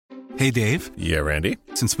Hey, Dave. Yeah, Randy?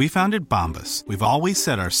 Since we founded Bombas, we've always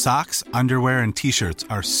said our socks, underwear, and T-shirts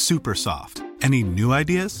are super soft. Any new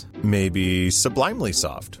ideas? Maybe sublimely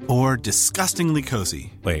soft. Or disgustingly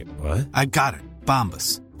cozy. Wait, what? I got it.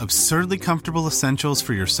 Bombas. Absurdly comfortable essentials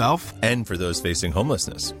for yourself and for those facing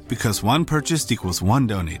homelessness. Because one purchased equals one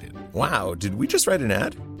donated. Wow, did we just write an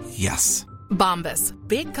ad? Yes. Bombas.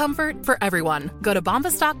 Big comfort for everyone. Go to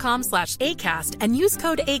bombas.com/ACAST and use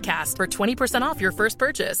code ACAST for 20% off your first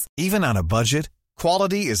purchase. Even on a budget,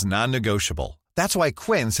 quality is non-negotiable. That's why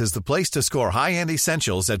Quince is the place to score high-end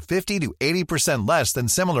essentials at 50 to 80% less than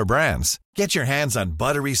similar brands. Get your hands on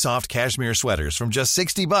buttery soft cashmere sweaters from just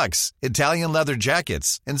 $60, Italian leather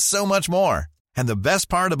jackets, and so much more. And the best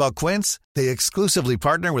part about Quince, they exclusively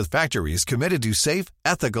partner with factories committed to safe,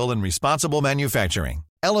 ethical, and responsible manufacturing.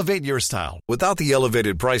 Elevate your style without the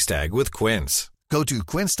elevated price tag with Quince. Go to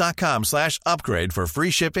quince.com/upgrade for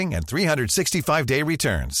free shipping and 365-day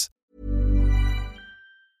returns.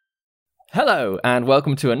 Hello, and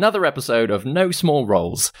welcome to another episode of No Small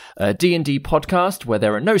Roles, a D&D podcast where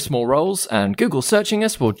there are no small roles, and Google searching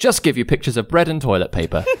us will just give you pictures of bread and toilet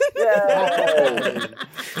paper.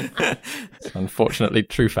 Unfortunately,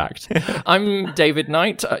 true fact. I'm David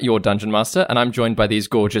Knight, your Dungeon Master, and I'm joined by these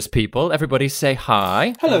gorgeous people. Everybody say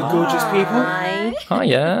hi. Hello, gorgeous people. Hi.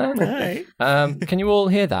 Hiya. Hi. Can you all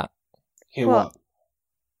hear that? Hear what?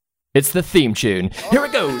 It's the theme tune. Here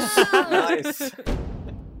it goes. Nice.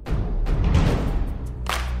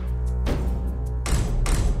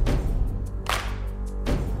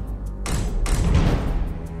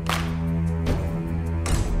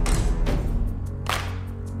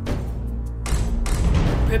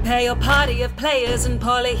 Prepare your party of players and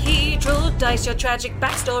polyhedral dice. Your tragic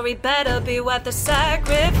backstory better be worth the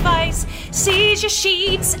sacrifice. Seize your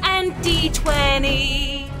sheets and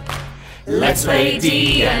D20. Let's play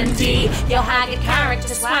D&D. Your haggard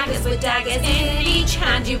character swaggers with daggers in each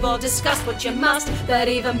hand. You've all discussed what you must, but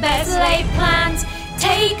even better laid plans.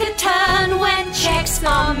 Take a turn when checks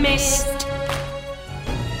are missed.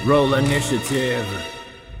 Roll initiative.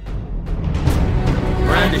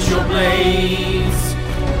 Brandish your blades.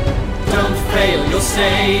 Don't fail your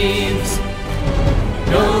saves.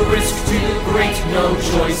 No risk too great, no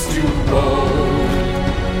choice to roll.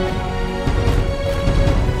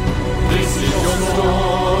 This is your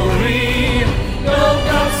story. No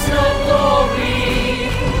guts, no glory.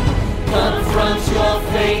 Confront your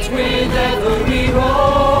fate with every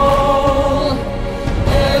roll.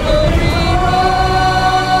 Every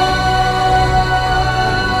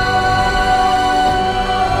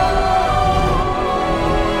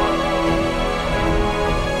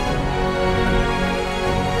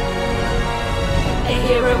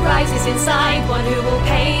rises inside, one who will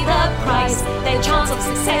pay the price. Their chance of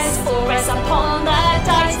success will rest upon the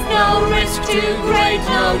dice. No risk too great,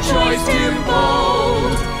 no choice too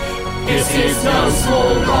bold. This is No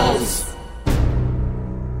Small Roles.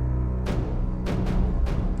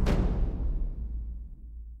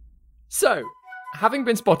 So, having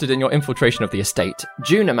been spotted in your infiltration of the estate,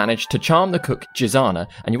 Juna managed to charm the cook Jizana,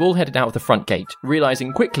 and you all headed out of the front gate,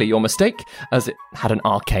 realising quickly your mistake, as it had an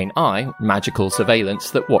arcane eye, magical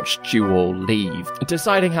surveillance, that watched you all leave.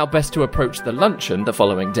 Deciding how best to approach the luncheon the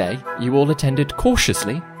following day, you all attended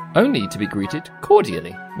cautiously, only to be greeted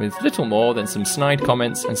cordially, with little more than some snide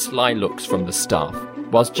comments and sly looks from the staff.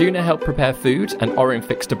 Whilst Juna helped prepare food and Orin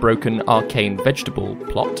fixed a broken arcane vegetable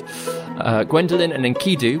plot, Gwendolyn and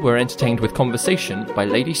Enkidu were entertained with conversation by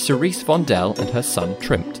Lady Cerise Vondel and her son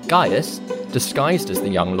Trimpt. Gaius, disguised as the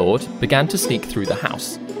young lord, began to sneak through the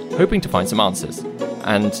house, hoping to find some answers.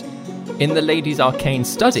 And in the lady's arcane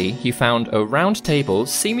study, he found a round table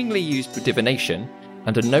seemingly used for divination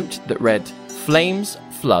and a note that read, "Flames,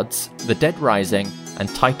 floods, the dead rising,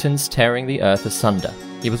 and titans tearing the earth asunder."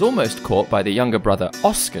 He was almost caught by the younger brother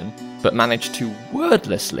Oscan, but managed to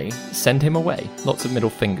wordlessly send him away. Lots of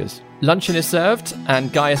middle fingers. Luncheon is served,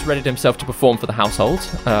 and Gaius readied himself to perform for the household,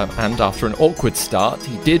 and after an awkward start,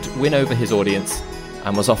 he did win over his audience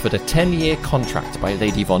and was offered a 10-year contract by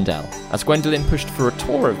Lady Vondel. As Gwendolyn pushed for a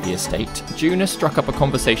tour of the estate, Juna struck up a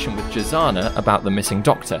conversation with Jizana about the missing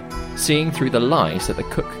doctor, seeing through the lies that the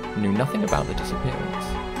cook knew nothing about the disappearance.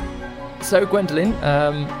 So Gwendolyn,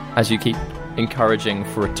 as you keep encouraging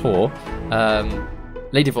for a tour,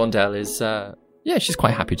 Lady Vondel is, she's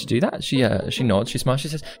quite happy to do that. She nods, she smiles, she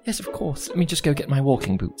says, "Yes, of course, let me just go get my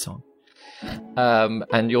walking boots on."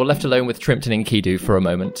 And you're left alone with Trimpt and Enkidu for a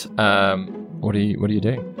moment. What are you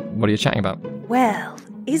doing? What are you chatting about? Well,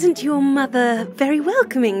 isn't your mother very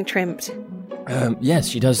welcoming, Trimpt? Yes,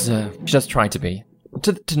 she does try to be.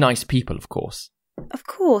 To nice people, of course. Of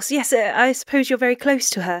course, yes, I suppose you're very close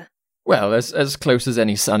to her. Well, as close as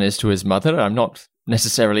any son is to his mother. I'm not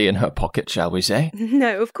necessarily in her pocket, shall we say?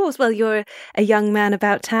 No, of course. Well, you're a young man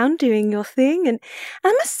about town doing your thing, and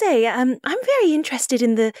I must say, I'm very interested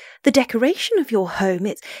in the decoration of your home.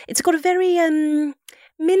 It's got a very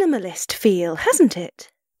minimalist feel, hasn't it?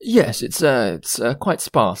 Yes, it's quite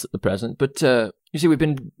sparse at the present, but you see, we've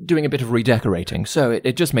been doing a bit of redecorating, so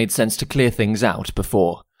it just made sense to clear things out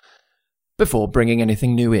before bringing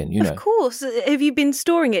anything new in, you know. Of course. Have you been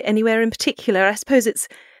storing it anywhere in particular? I suppose it's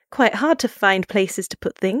quite hard to find places to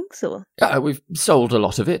put things, or? We've sold a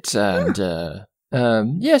lot of it, and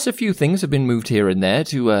yes, a few things have been moved here and there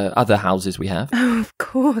to other houses we have. Oh, of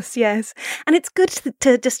course, yes. And it's good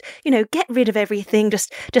to just, get rid of everything,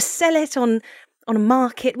 just sell it on a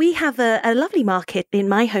market. We have a lovely market in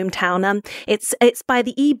my hometown. It's by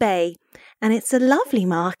the eBay, and it's a lovely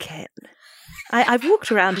market. I've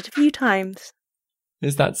walked around it a few times.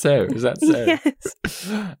 Is that so? Yes.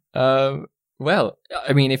 Well,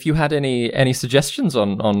 I mean, if you had any suggestions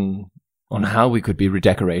on how we could be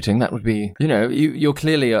redecorating, that would be, you're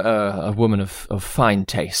clearly a woman of fine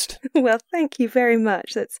taste. Well, thank you very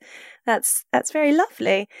much. That's very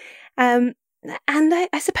lovely. And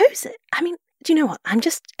I suppose, I mean, do you know what? I'm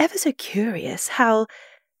just ever so curious how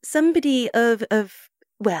somebody of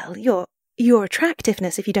your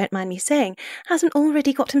attractiveness, if you don't mind me saying, hasn't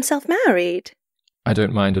already got himself married. I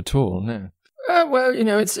don't mind at all, no. Well,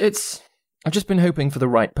 it's I've just been hoping for the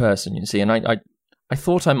right person, you see, and I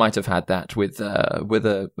thought I might have had that with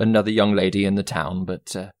another young lady in the town,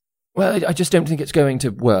 but I just don't think it's going to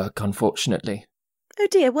work, unfortunately. Oh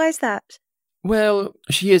dear, why is that? Well,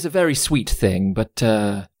 she is a very sweet thing, but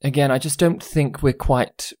again, I just don't think we're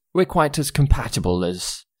quite as compatible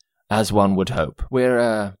as one would hope.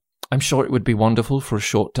 I'm sure it would be wonderful for a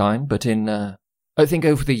short time, but I think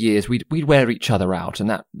over the years we'd wear each other out, and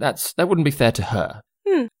that wouldn't be fair to her.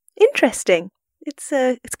 Interesting. It's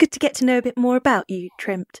good to get to know a bit more about you,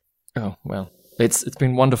 Trimpt. Oh well, it's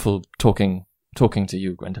been wonderful talking to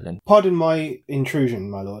you, Gwendolyn. Pardon my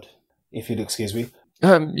intrusion, my lord, if you'd excuse me.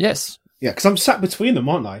 Yes. Yeah, because I'm sat between them,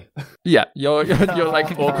 aren't I? Yeah, you're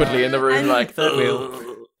like awkwardly in the room, like third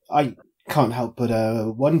wheel. I can't help but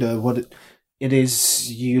wonder what it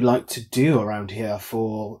is you like to do around here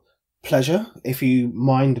for pleasure, if you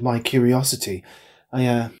mind my curiosity.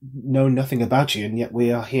 I know nothing about you, and yet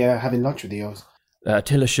we are here having lunch with you.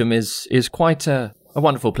 Tillisham is quite a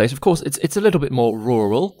wonderful place. Of course, it's a little bit more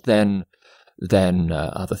rural than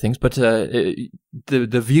other things, but the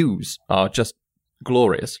views are just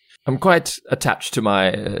glorious. I'm quite attached to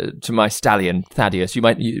my stallion Thaddeus. You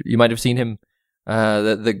might have seen him,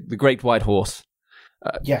 the great white horse.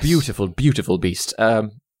 Yes. Beautiful, beautiful beast.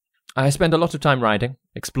 I spend a lot of time riding,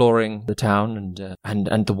 exploring the town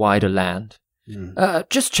and the wider land.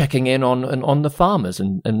 Just checking in on the farmers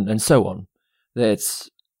and so on. It's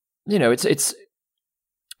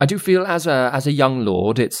I do feel as a young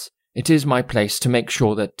lord, it is my place to make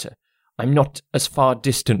sure that I'm not as far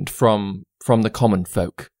distant from the common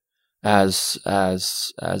folk as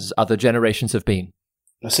other generations have been.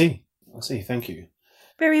 I see. Thank you.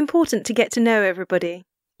 Very important to get to know everybody.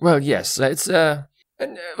 Well, yes, it's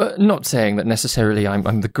not saying that necessarily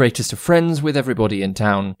I'm the greatest of friends with everybody in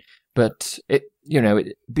town, but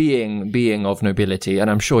being of nobility, and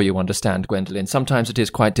I'm sure you understand, Gwendolyn, sometimes it is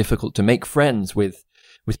quite difficult to make friends with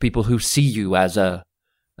people who see you as a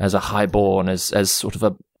highborn, as sort of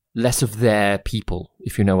a less of their people,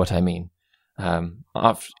 if you know what I mean.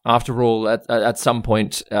 After all, at some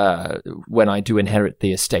point, when I do inherit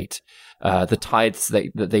the estate, the tithes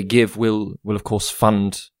that they give will of course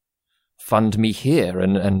fund me here,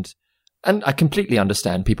 and I completely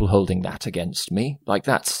understand people holding that against me. Like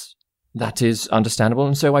that is understandable,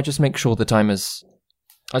 and so I just make sure that I'm as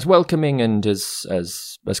welcoming and as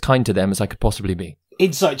kind to them as I could possibly be.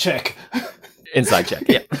 Insight check. Insight check.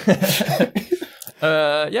 Yeah.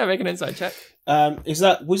 Make an insight check. Is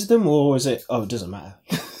that wisdom or is it? Oh, it doesn't matter.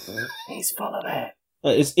 He's full of it.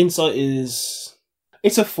 His insight is.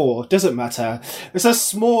 It's a 4. Doesn't matter. It's a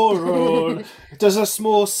small roll. Does a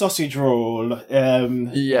small sausage roll.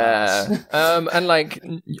 Yeah. And like,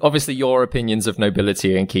 obviously, your opinions of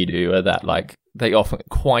nobility in Kidu are that like they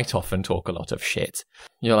quite often talk a lot of shit.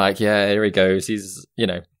 You're like, yeah, here he goes. He's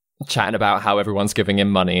chatting about how everyone's giving him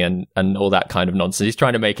money and all that kind of nonsense. He's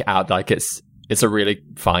trying to make it out like it's a really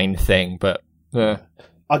fine thing, but.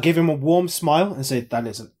 I give him a warm smile and say, that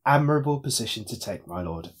is an admirable position to take, my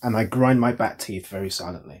lord. And I grind my back teeth very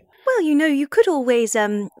silently. Well, you could always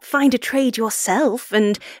find a trade yourself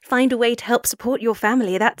and find a way to help support your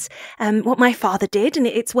family. That's what my father did, and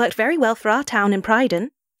it's worked very well for our town in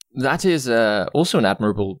Pryden. That is also an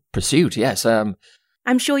admirable pursuit, yes.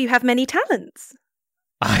 I'm sure you have many talents.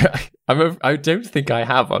 I don't think I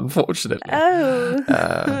have, unfortunately.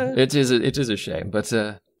 Oh. It is a shame, but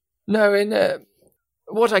no.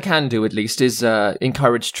 What I can do, at least, is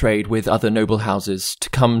encourage trade with other noble houses to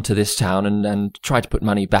come to this town and try to put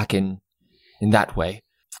money back in that way.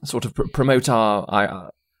 Sort of promote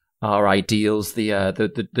our ideals,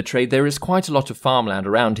 the trade. There is quite a lot of farmland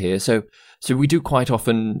around here, so we do quite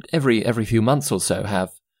often, every few months or so,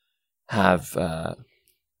 have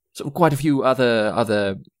sort of quite a few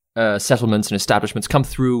other settlements and establishments come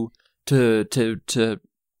through to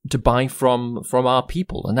buy from our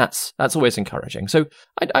people, and that's always encouraging. So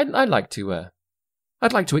I'd like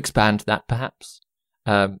to expand that, perhaps.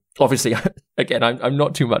 Obviously, again, I'm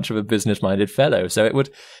not too much of a business-minded fellow, so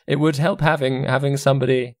it would help having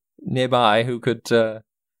somebody nearby who could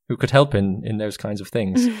help in those kinds of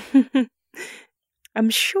things. I'm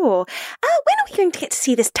sure. When are we going to get to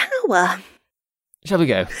see this tower? Shall we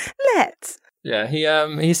go? Let's. Yeah,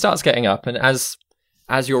 he starts getting up, and as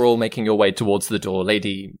you're all making your way towards the door,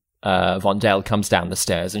 Lady Vondel comes down the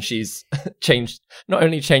stairs, and she's not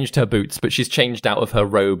only changed her boots, but she's changed out of her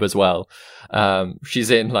robe as well.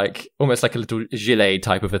 She's in almost like a little gilet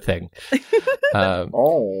type of a thing.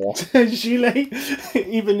 Gilet,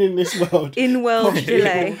 even in this world. In-world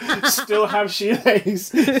gilet. Still have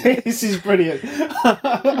gilets. This is brilliant.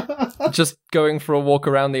 Just going for a walk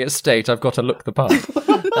around the estate, I've got to look the part.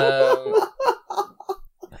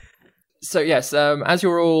 So yes, as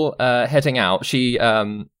you're all heading out, she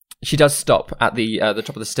does stop at the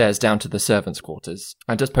top of the stairs down to the servants' quarters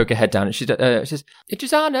and does poke her head down, and she says,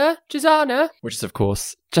 Jazana, which is of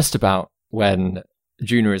course just about when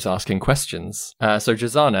Juna is asking questions. So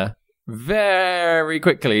Jazana very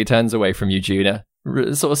quickly turns away from you, Juna,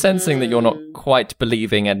 sort of sensing that you're not quite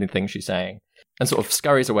believing anything she's saying, and sort of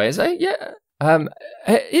scurries away and say,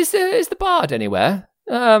 is the bard anywhere?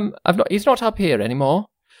 He's not up here anymore.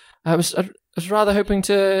 I was rather hoping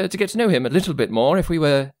to get to know him a little bit more if we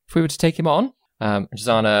were to take him on.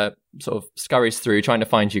 Jazana sort of scurries through trying to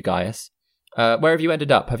find you, Gaius. Where have you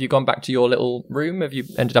ended up? Have you gone back to your little room? Have you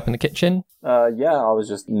ended up in the kitchen? Yeah, I was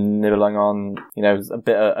just nibbling on,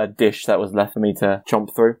 a dish that was left for me to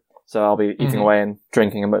chomp through. So I'll be eating away and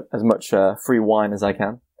drinking as much free wine as I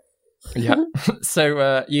can. Yeah.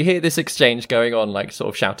 So you hear this exchange going on, sort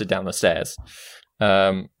of shouted down the stairs.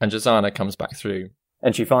 And Jazana comes back through.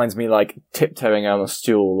 And she finds me, tiptoeing on a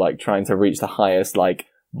stool, trying to reach the highest,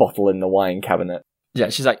 bottle in the wine cabinet. Yeah,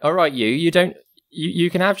 she's like, all right, you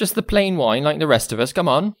can have just the plain wine like the rest of us. Come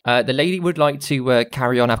on. The lady would like to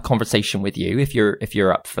carry on, have conversation with you if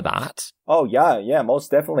you're up for that. Oh, yeah, most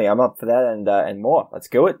definitely. I'm up for that and more. Let's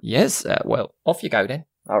go it. Yes, well, off you go then.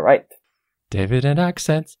 All right. David and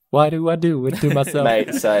accents. Why do I do it to myself?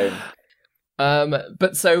 Mate, so... sort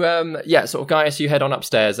of Gaius, you head on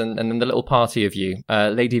upstairs, and then the little party of you,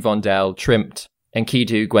 Lady Vondel, Trimpt,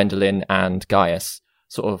 Enkidu, Gwendolyn, and Gaius,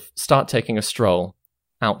 sort of start taking a stroll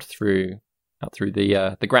out through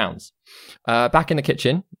the grounds. Back in the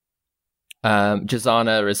kitchen,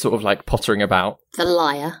 Jazana is sort of pottering about. The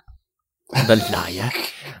liar.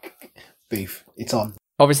 Beef, it's on.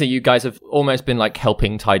 Obviously, you guys have almost been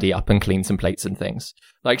helping tidy up and clean some plates and things.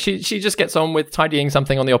 She just gets on with tidying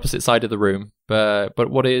something on the opposite side of the room. But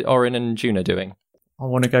what are Orin and Juna doing? I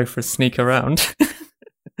want to go for a sneak around.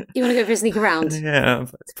 You want to go for a sneak around? Yeah,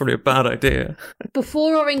 that's probably a bad idea.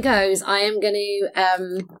 Before Orin goes, I am going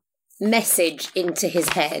to message into his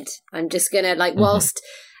head. I'm just going to, whilst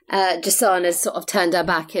Jazana's sort of turned her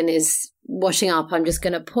back and is washing up, I'm just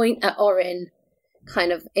going to point at Orin,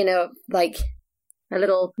 kind of in a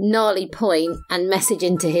little gnarly point, and message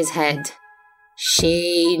into his head.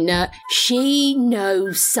 She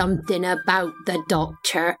knows something about the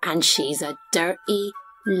doctor, and she's a dirty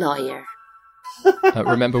liar.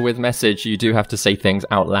 Remember, with message, you do have to say things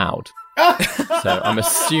out loud. So I'm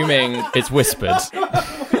assuming it's whispered.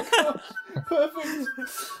 Perfect.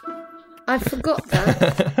 I forgot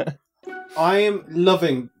that. I am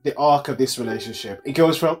loving the arc of this relationship. It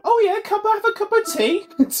goes from, oh yeah, come have a cup of tea,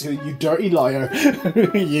 to you dirty liar.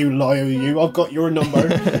 You liar, you. I've got your number.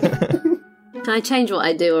 Can I change what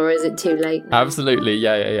I do, or is it too late now? Absolutely,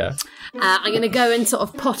 yeah. I'm going to go and sort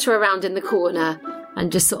of potter around in the corner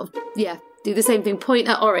and just sort of, do the same thing, point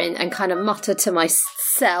at Orin and kind of mutter to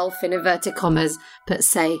myself, in inverted commas, but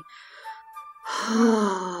say,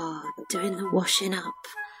 doing the washing up.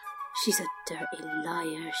 She's a dirty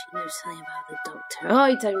liar. She knows something about the doctor.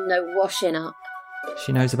 I don't know washing up.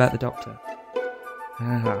 She knows about the doctor.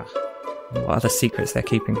 What other secrets they're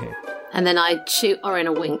keeping here? And then I shoot Orin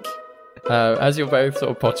a wink. As you're both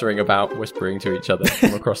sort of pottering about, whispering to each other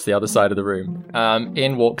from across the other side of the room,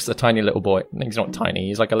 in walks a tiny little boy. He's not tiny,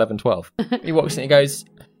 he's like 11, 12. He walks in and he goes,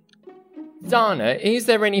 Dana, is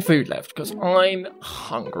there any food left? Because I'm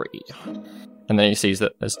hungry. And then he sees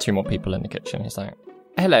that there's 2 more people in the kitchen. He's like,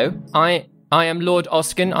 hello, I am Lord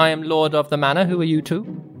Oskin. I am Lord of the Manor. Who are you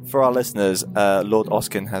two? For our listeners, Lord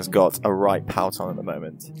Oskin has got a right pout on at the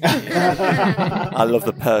moment. I love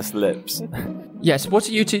the pursed lips. Yes, what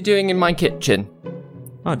are you two doing in my kitchen?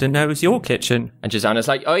 I didn't know it was your kitchen. And Jazana's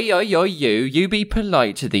like, oi, you be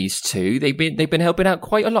polite to these two. They've been helping out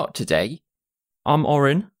quite a lot today. I'm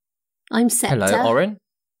Orin. I'm Scepter. Hello, Orin.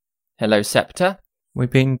 Hello, Scepter. We're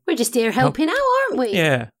just here helping out, aren't we?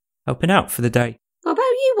 Yeah, helping out for the day. What about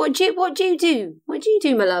you? What do you do? What do you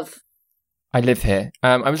do, my love? I live here.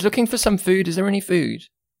 I was looking for some food. Is there any food?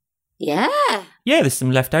 Yeah. Yeah, there's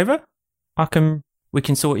some leftover. We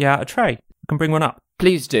can sort you out a tray. I can bring one up.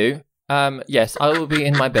 Please do. Yes, I will be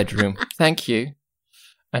in my bedroom. Thank you.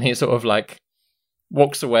 And he sort of like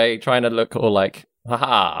walks away, trying to look all like,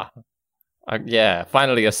 haha. Yeah,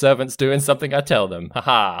 finally a servant's doing something I tell them.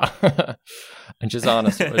 Haha. And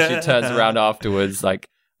Jazana, she turns around afterwards like,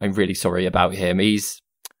 I'm really sorry about him. He's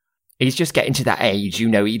just getting to that age, you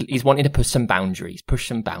know, he's wanting to push some boundaries. Do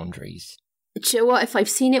you know what? If I've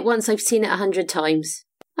seen it once, I've seen it 100 times.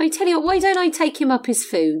 I tell you what, why don't I take him up his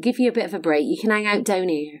food? Give you a bit of a break. You can hang out down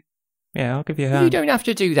here. Yeah, I'll give you a hand. You don't have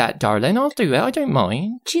to do that, darling. I'll do it. I don't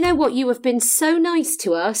mind. Do you know what? You have been so nice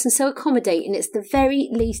to us and so accommodating. It's the very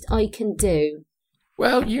least I can do.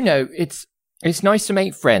 Well, you know, it's nice to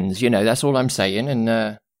make friends, you know, that's all I'm saying.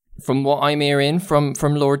 And from what I'm hearing from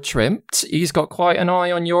Lord Trimpt, he's got quite an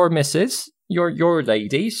eye on your missus, your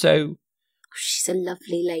lady, so... She's a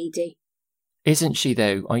lovely lady. Isn't she,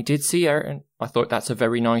 though? I did see her, and I thought that's a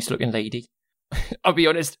very nice-looking lady. I'll be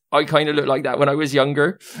honest, I kind of looked like that when I was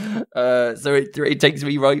younger, so it takes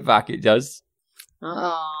me right back, it does.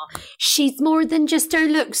 Oh, she's more than just her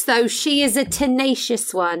looks, though. She is a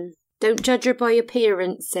tenacious one. Don't judge her by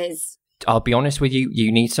appearances. I'll be honest with you.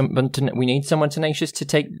 We need someone tenacious to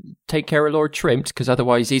take care of Lord Trimpt, because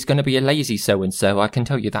otherwise he's going to be a lazy so-and-so. I can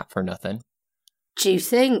tell you that for nothing. Do you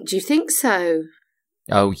think so?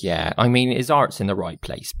 Oh, yeah. I mean, his heart's in the right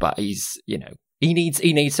place, but he's, you know, he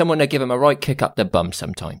needs someone to give him a right kick up the bum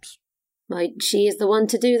sometimes. Right, she is the one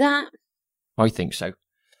to do that? I think so.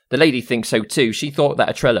 The lady thinks so too. She thought that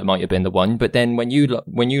Atrella might have been the one, but then when you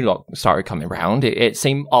lot started coming round, it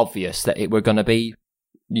seemed obvious that it were going to be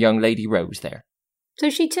young Lady Rose there. So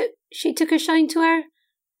she took a shine to her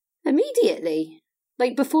immediately,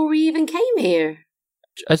 like before we even came here.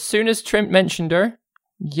 As soon as Trimpt mentioned her,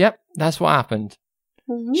 yep, that's what happened.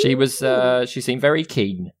 Mm-hmm. She seemed very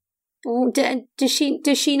keen. Oh, does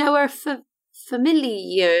she know her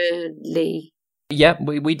familiarly? Yeah,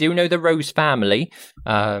 we do know the Rose family.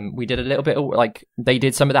 We did a little bit of, like, they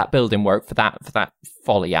did some of that building work for that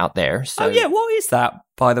folly out there. So. Oh yeah, what is that,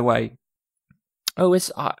 by the way? Oh,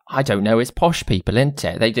 it's I don't know. It's posh people, isn't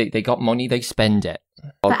it? They got money, they spend it.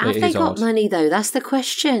 But have they got money though? That's the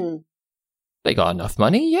question. They got enough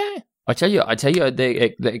money, yeah. I tell you,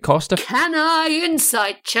 they cost a. Can I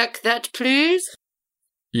insight check that, please?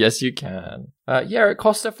 Yes, you can. Yeah, it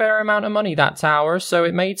cost a fair amount of money, that tower, so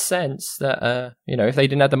it made sense that, if they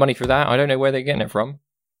didn't have the money for that, I don't know where they're getting it from.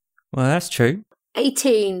 Well, that's true.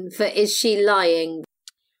 18 for is she lying?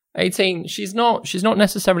 18, she's not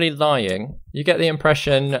necessarily lying. You get the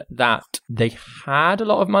impression that they had a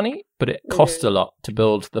lot of money, but it cost a lot to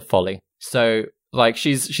build the folly. So, like,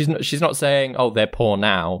 she's not saying, oh, they're poor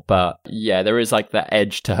now, but yeah, there is like that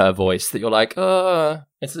edge to her voice that you're like,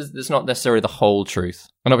 it's not necessarily the whole truth.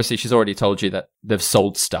 And obviously she's already told you that they've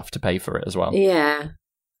sold stuff to pay for it as well. Yeah. And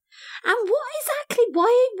what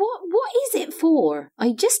is it for?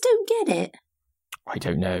 I just don't get it. I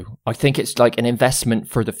don't know. I think it's like an investment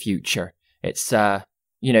for the future. It's, to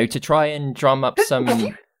try and drum up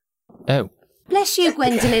some... Oh. Bless you,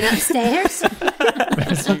 Gwendolyn, upstairs.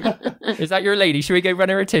 Is that your lady? Should we go run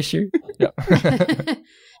her a tissue? Yeah.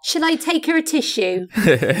 Shall I take her a tissue?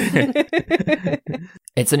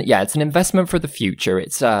 It's an investment for the future.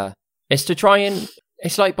 It's to try and...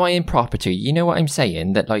 It's like buying property. You know what I'm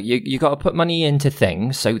saying? That like you got to put money into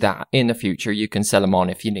things so that in the future you can sell them on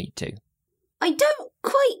if you need to. I don't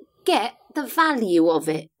quite get the value of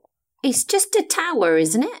it. It's just a tower,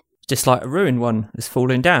 isn't it? Just like a ruined one that's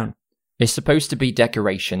falling down. It's supposed to be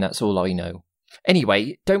decoration, that's all I know.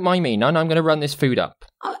 Anyway, don't mind me, none. I'm going to run this food up.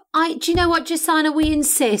 Do you know what, Jasana? We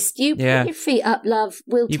insist. You put your feet up, love.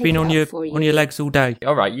 We'll You've take been it on up for you. on your legs all day.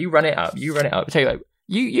 All right, you run it up. Tell you what,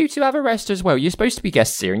 you two have a rest as well. You're supposed to be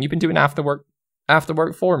guests here, and you've been doing after work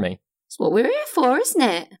for me. It's what we're here for, isn't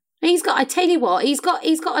it? I tell you what, he's got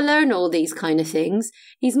to learn all these kind of things.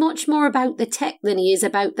 He's much more about the tech than he is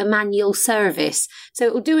about the manual service. So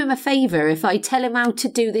it will do him a favour if I tell him how to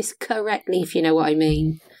do this correctly, if you know what I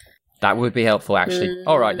mean. That would be helpful, actually.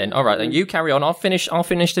 All right then. You carry on. I'll finish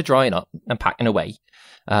the drying up and packing away.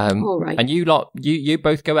 All right. And you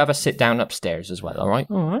both go have a sit down upstairs as well. All right.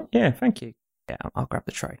 All right. Yeah. Thank you. Yeah, I'll grab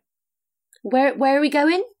the tray. Where are we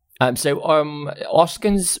going?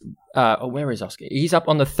 Oskin's. Where is Oscar? He's up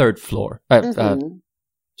on the third floor.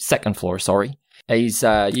 Second floor. Sorry. He's.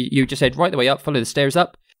 You just head right the way up. Follow the stairs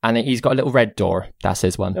up, and he's got a little red door. That's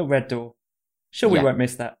his one. Little red door. Sure, we won't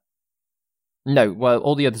miss that. No, well,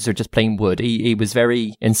 all the others are just plain wood. He was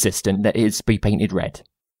very insistent that his be painted red.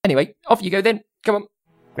 Anyway, off you go then. Come on.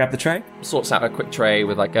 Grab the tray. Sorts out a quick tray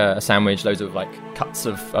with like a sandwich, loads of like cuts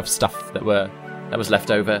of stuff that was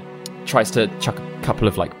left over. Tries to chuck a couple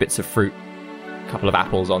of like bits of fruit, a couple of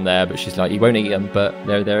apples on there, but she's like, he won't eat them, but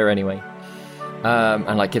they're there anyway.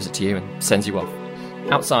 And like gives it to you and sends you off.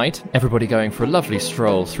 Outside, everybody going for a lovely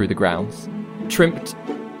stroll through the grounds. Trimpt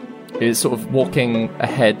is sort of walking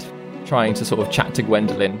ahead, trying to sort of chat to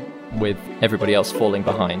Gwendolyn with everybody else falling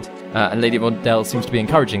behind. And Lady Mondell seems to be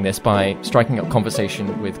encouraging this by striking up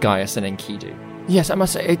conversation with Gaius and Enkidu. Yes, I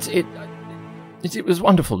must say, it was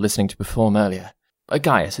wonderful listening to perform earlier.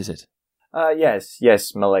 Gaius, is it?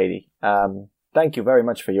 Yes, milady. Thank you very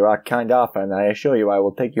much for your kind offer, and I assure you I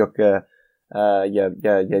will take your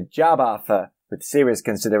job offer with serious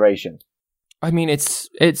consideration. I mean, it's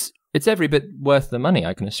every bit worth the money,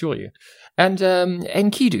 I can assure you. And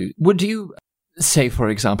Enkidu, would you say, for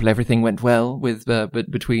example, everything went well with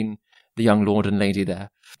between the young lord and lady there?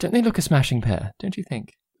 Don't they look a smashing pair? Don't you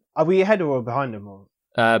think? Are we ahead or behind them? Or?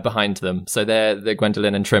 Behind them. So they're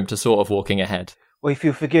Gwendolyn and Trimpt are sort of walking ahead. Well, if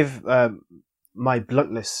you forgive my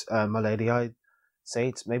bluntness, my lady, I'd say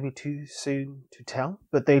it's maybe too soon to tell,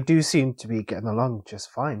 but they do seem to be getting along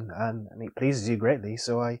just fine, and it pleases you greatly,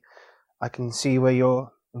 so I can see where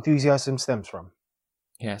your enthusiasm stems from.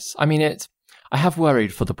 Yes, I mean, I have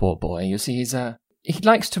worried for the poor boy. You see, he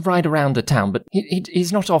likes to ride around the town, but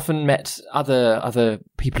he's not often met other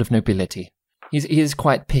people of nobility. He is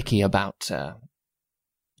quite picky about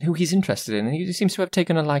who he's interested in, and he seems to have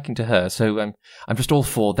taken a liking to her, so I'm just all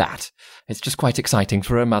for that. It's just quite exciting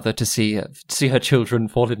for a mother to see her children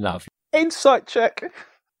fall in love. Insight check.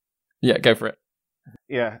 Yeah, go for it.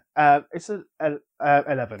 Yeah, it's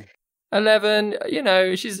 11. 11,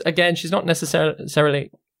 she's not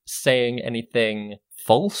necessarily saying anything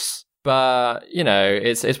false, but,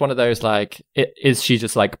 it's one of those, like, is she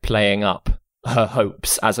just, like, playing up her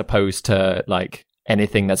hopes as opposed to, like,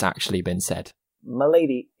 anything that's actually been said?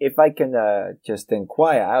 Milady, if I can just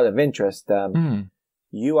inquire out of interest,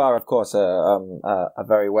 you are, of course, a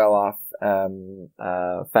very well-off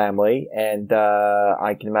family, and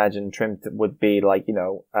I can imagine Trimpt would be like,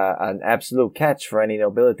 an absolute catch for any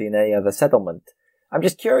nobility in any other settlement. I'm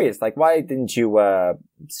just curious, like, why didn't you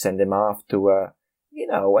send him off to,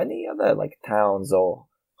 any other, like, towns or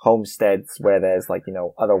homesteads where there's, like,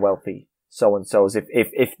 other wealthy so-and-sos,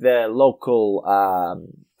 if their local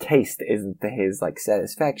taste isn't to his, like,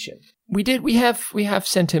 satisfaction? We have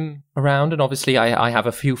sent him around, and obviously I have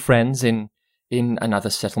a few friends in other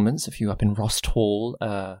settlements, a few up in Rost Hall,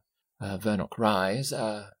 Vernock Rise.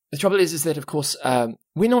 The trouble is that, of course,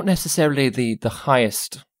 we're not necessarily the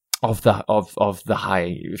highest of the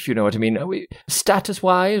high, if you know what I mean. Status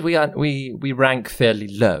wise, we rank fairly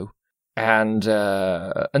low, and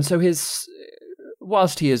so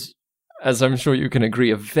whilst he is, as I'm sure you can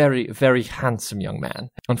agree, a very, very handsome young man,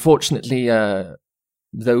 unfortunately,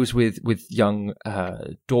 those with young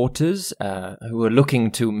daughters who are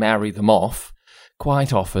looking to marry them off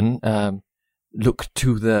quite often look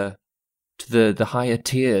to the higher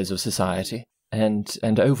tiers of society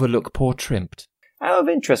and overlook poor Trimpt. Out of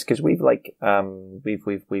interest, because we've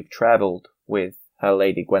travelled with her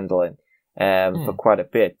lady Gwendolyn for quite a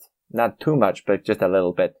bit, not too much, but just a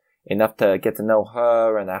little bit, enough to get to know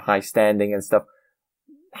her and her high standing and stuff.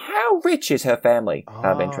 How rich is her family? Out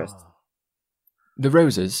of interest. The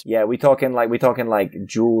Roses? Yeah, we talking like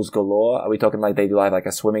jewels galore? Are we talking like they do have like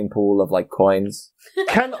a swimming pool of like coins?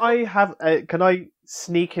 Can I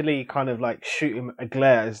sneakily kind of like shoot him a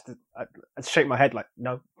glare I shake my head like,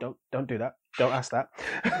 no, don't do that. Don't ask that.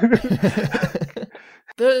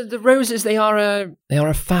 The Roses, they are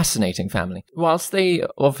a fascinating family. Whilst they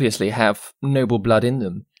obviously have noble blood in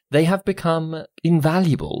them, they have become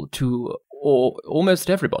invaluable to almost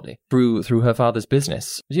everybody through her father's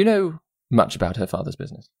business. Do you know much about her father's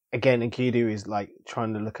business? Again, Enkidu is like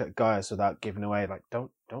trying to look at Gaius without giving away, like,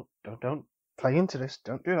 don't play into this.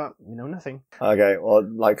 Don't do that. You know nothing. Okay, well,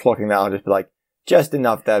 like clocking that, I'll just be like, Just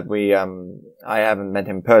enough that I haven't met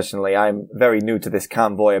him personally. I'm very new to this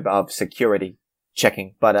convoy of security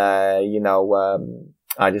checking. But,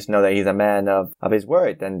 I just know that he's a man of his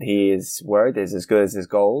word, and his word is as good as his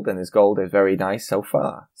gold, and his gold is very nice so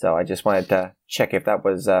far. So I just wanted to check if that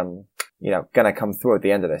was, gonna come through at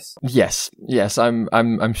the end of this. Yes,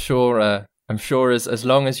 I'm sure. I'm sure as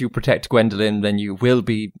long as you protect Gwendolyn, then you will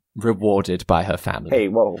be rewarded by her family. Hey,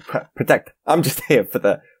 whoa, protect! I'm just here for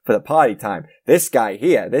the party time. This guy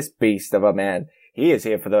here, this beast of a man, he is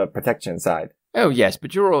here for the protection side. Oh yes,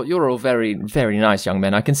 but you're all very, very nice young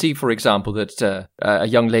men. I can see, for example, that a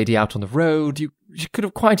young lady out on the road, you could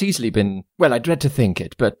have quite easily been. Well, I dread to think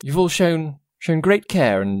it, but you've all shown great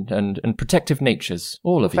care and protective natures,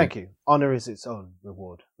 all of you. Thank you. Honor is its own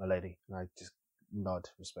reward, my lady. And I just nod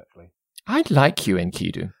respectfully. I'd like you,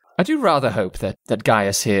 Enkidu. I do rather hope that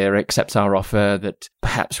Gaius here accepts our offer, that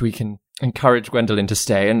perhaps we can encourage Gwendolyn to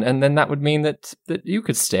stay, and then that would mean that you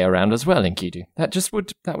could stay around as well, Enkidu. That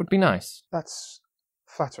would be nice. That's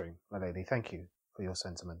flattering, my lady. Thank you for your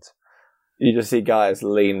sentiment. You just see Gaius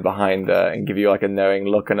lean behind her and give you like a knowing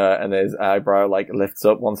look, and his eyebrow like lifts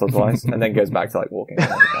up once or twice, and then goes back to like walking.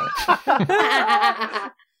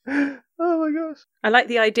 Oh my gosh. I like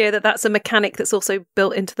the idea that that's a mechanic that's also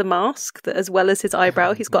built into the mask, that as well as his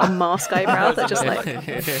eyebrow, he's got a mask eyebrow that just like...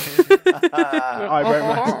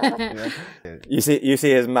 eyebrow mask. Yeah. You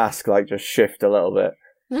see his mask like just shift a little bit.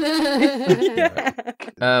 Yeah.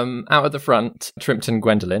 Out at the front, Trimpt and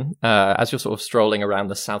Gwendolyn, as you're sort of strolling around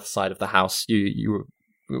the south side of the house, you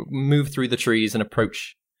move through the trees and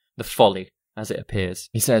approach the folly as it appears.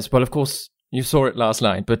 He says, well, of course, you saw it last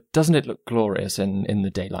night, but doesn't it look glorious in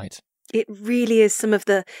the daylight? It really is some of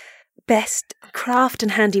the best craft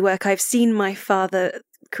and handiwork I've seen my father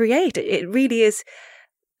create. It really is.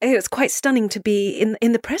 It's quite stunning to be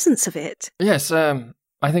in the presence of it. Yes, I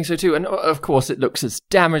think so too. And of course, it looks as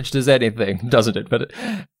damaged as anything, doesn't it? But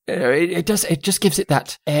it does. It just gives it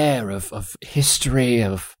that air of history,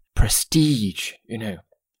 of prestige.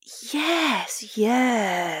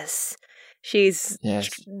 Yes. She's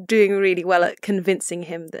doing really well at convincing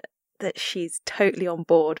him that she's totally on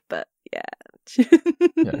board. But yeah.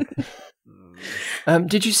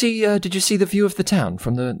 Did you see the view of the town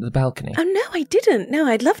from the balcony? Oh no, I didn't. No,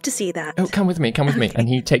 I'd love to see that. Oh, come with me. Okay. And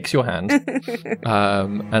he takes your hand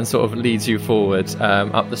and sort of leads you forward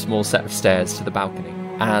up the small set of stairs to the balcony.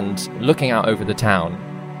 And looking out over the town,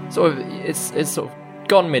 sort of it's sort of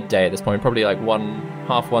gone midday at this point, probably like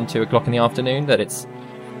 1:30, 2 o'clock in the afternoon. That it's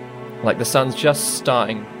like the sun's just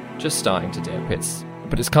starting to dip.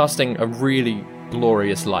 But it's casting a really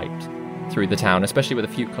glorious light through the town, especially with a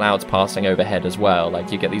few clouds passing overhead as well.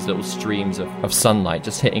 Like you get these little streams of sunlight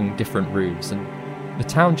just hitting different roofs, and the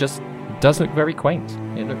town just does look very quaint.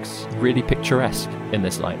 It looks really picturesque in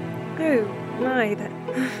this light. Oh my,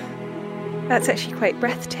 that's actually quite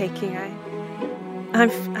breathtaking. I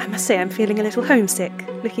must say I'm feeling a little homesick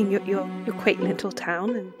looking at your quaint little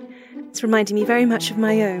town, and it's reminding me very much of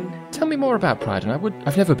my own. Tell me more about Pryden.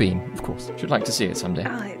 I've never been, of course. Should like to see it someday.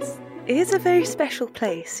 It is a very special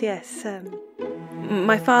place, yes.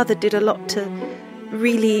 My father did a lot to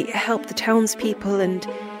really help the townspeople and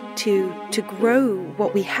to grow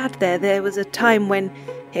what we had there. There was a time when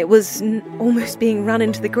it was almost being run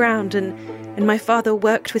into the ground, and my father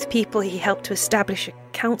worked with people. He helped to establish a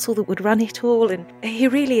council that would run it all, and he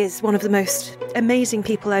really is one of the most amazing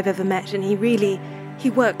people I've ever met, and he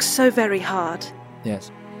works so very hard.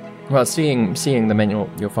 Yes. Well, seeing the men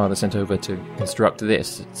your father sent over to construct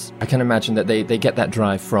this, I can imagine that they get that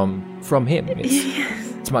drive from him.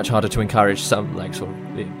 It's much harder to encourage some sort of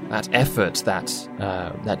that effort,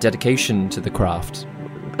 that dedication to the craft.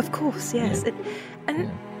 Of course, yes. Yeah.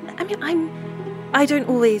 I mean,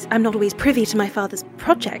 I'm not always privy to my father's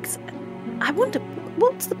projects. I wonder,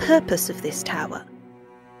 what's the purpose of this tower?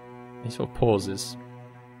 He sort of pauses,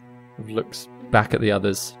 looks back at the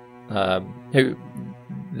others, who.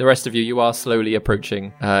 The rest of you are slowly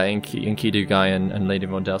approaching Enkidu Guy and Lady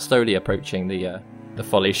Mondale, slowly approaching the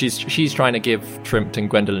folly. She's trying to give Trimpt and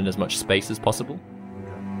Gwendolyn as much space as possible.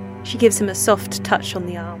 She gives him a soft touch on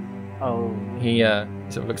the arm. Oh. He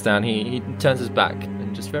sort of looks down. He turns his back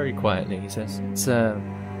and just very quietly he says, "It's a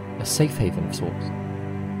safe haven of sorts."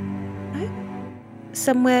 Oh,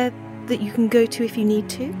 somewhere that you can go to if you need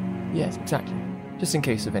to. Yes, exactly. Just in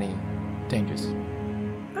case of any dangers.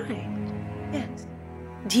 Right. Yes.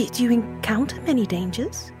 Do you encounter many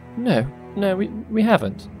dangers? No, we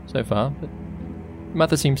haven't so far, but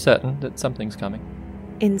Mother seems certain that something's coming.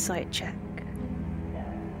 Insight check.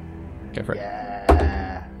 Go for it.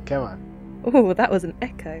 Yeah. Come on. Oh, that was an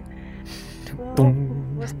echo.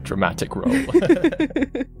 Dramatic roll.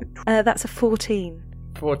 That's a 14.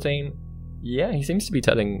 14. Yeah, he seems to be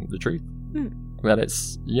telling the truth. Well,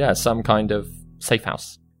 it's, some kind of safe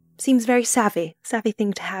house. Seems very savvy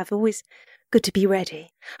thing to have. Always good to be ready.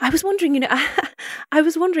 I was wondering,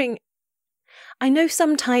 I know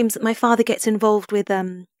sometimes that my father gets involved with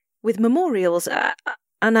memorials,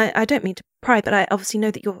 and I don't mean to pry, but I obviously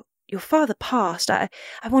know that your father passed. I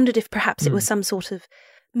wondered if perhaps it was some sort of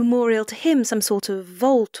memorial to him, some sort of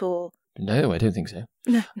vault or... No, I don't think so.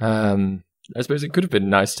 No. I suppose it could have been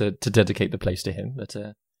nice to dedicate the place to him, but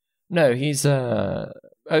no, he's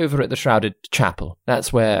over at the Shrouded Chapel.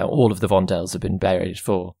 That's where all of the Vondells have been buried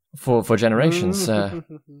for generations.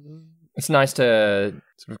 It's nice to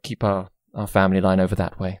sort of keep our family line over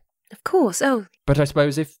that way. Of course, oh. But I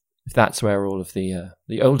suppose if that's where all of the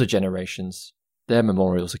older generations, their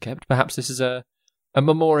memorials are kept, perhaps this is a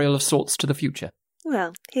memorial of sorts to the future.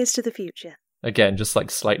 Well, here's to the future. Again, just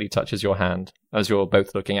like slightly touches your hand as you're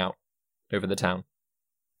both looking out over the town.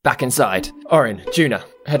 Back inside. Orin, Juna,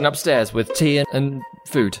 heading upstairs with tea and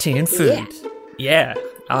food. Tea and food. Yeah.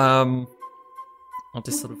 I'll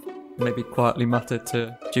just sort of maybe quietly mutter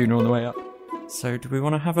to Juna on the way up. So do we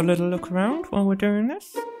want to have a little look around while we're doing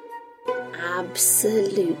this?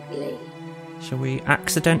 Absolutely. Shall we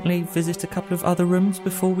accidentally visit a couple of other rooms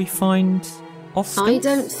before we find Oscar? I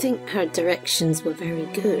don't think her directions were very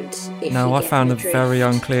good. No, I found them very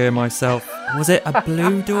unclear myself. Was it a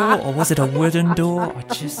blue door or was it a wooden door? I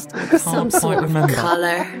can't Some quite sort remember. of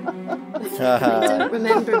colour. I don't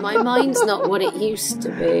remember. My mind's not what it used to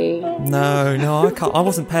be. No, I can't. I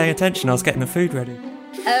wasn't paying attention. I was getting the food ready.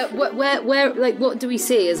 Where, like, what do we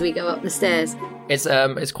see as we go up the stairs?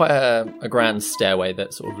 It's quite a grand stairway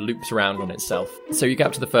that sort of loops around on itself. So you get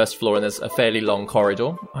up to the first floor and there's a fairly long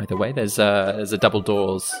corridor. Either way, there's a double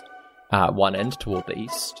doors at one end toward the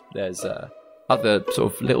east. There's other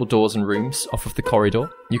sort of little doors and rooms off of the corridor.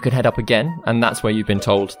 You can head up again, and that's where you've been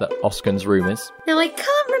told that Oscan's room is. Now, I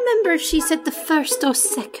can't remember if she said the first or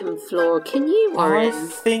second floor. Can you, Warren?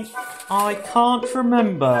 I can't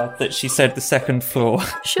remember that she said the second floor.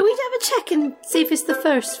 Shall we have a check and see if it's the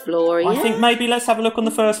first floor, yeah? I think maybe let's have a look on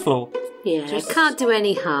the first floor. Yeah, it can't do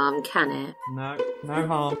any harm, can it? No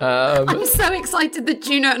harm. I'm so excited that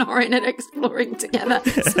Juno and Orin are exploring together.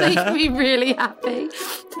 It's making me really happy.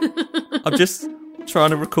 I'm just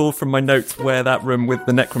trying to recall from my notes where that room with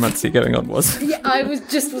the necromancy going on was. Yeah, I was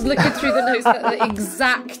looking through the notes at the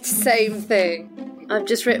exact same thing. I've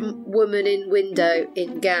just written woman in window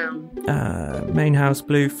in gown. Main house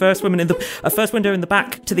blue. First window in the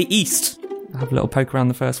back to the east. I'll have a little poke around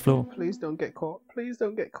the first floor. Please don't get caught. Please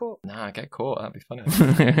don't get caught. Nah, get caught. That'd be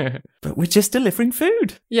funny. But we're just delivering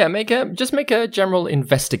food. Yeah, make a general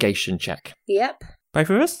investigation check. Yep. Both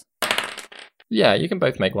of us? Yeah, you can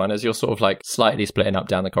both make one as you're sort of like slightly splitting up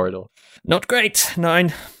down the corridor. Not great.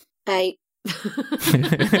 9. 8.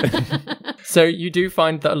 So you do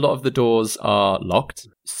find that a lot of the doors are locked.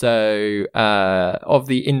 So of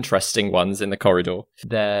the interesting ones in the corridor,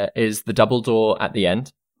 there is the double door at the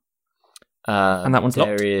end. And that one's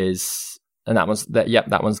locked? That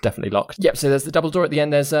one's definitely locked. Yep, so there's the double door at the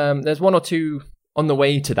end. There's one or two on the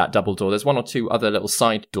way to that double door. There's one or two other little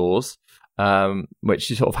side doors, which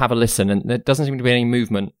you sort of have a listen, and there doesn't seem to be any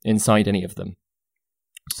movement inside any of them.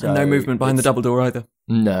 So and no movement behind the double door either?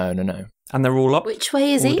 No. And they're all locked? Which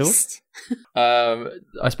way is east?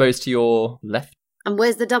 I suppose to your left. And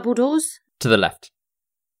where's the double doors? To the left.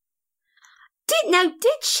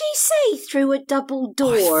 Did she say through a double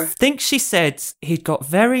door? I think she said he'd got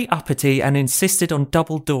very uppity and insisted on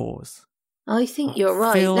double doors. I think you're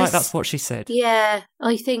right. I feel like that's what she said. Yeah,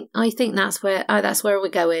 I think that's where we're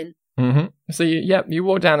going. Mm-hmm. So you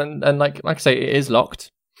walk down and like I say, it is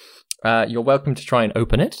locked. You're welcome to try and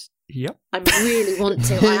open it. Yep. I really want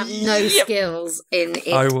to. I have no skills in it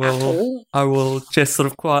at all. I will just sort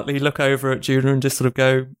of quietly look over at Juna and just sort of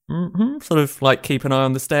go, sort of like keep an eye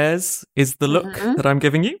on the stairs is the look that I'm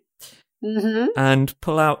giving you. Mm-hmm. And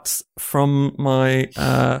pull out from my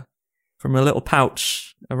from a little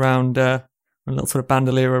pouch around a little sort of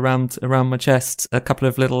bandolier around my chest, a couple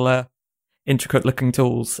of little intricate looking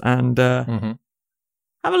tools and have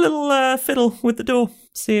a little fiddle with the door.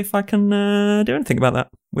 See if I can do anything about that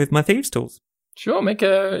with my thieves' tools. Sure, make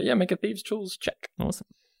a thieves' tools check. Awesome.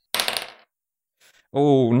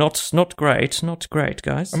 Oh, not great,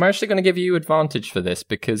 guys. I'm actually going to give you advantage for this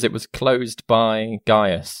because it was closed by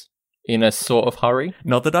Gaius in a sort of hurry.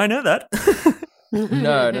 Not that I know that.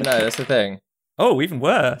 No, that's the thing. Oh, even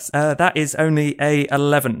worse. That is only a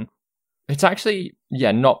 11. It's actually,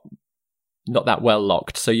 not that well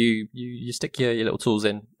locked. So you stick your little tools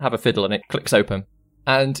in, have a fiddle, and it clicks open.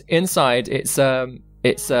 And inside, it's a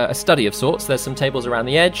study of sorts. There's some tables around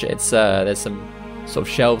the edge. There's some sort of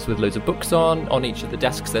shelves with loads of books on. On each of the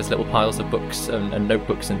desks, there's little piles of books and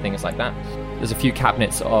notebooks and things like that. There's a few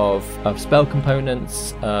cabinets of spell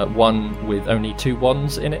components, one with only 2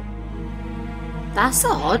 wands in it. That's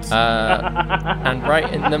odd. And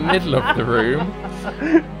right in the middle of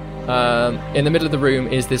the room,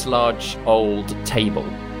 is this large old table.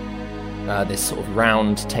 This sort of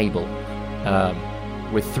round table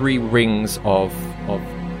with 3 rings of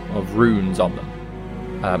runes on them,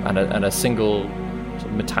 and a single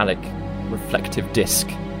sort of metallic reflective disc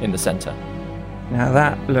in the centre. Now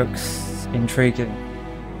that looks intriguing.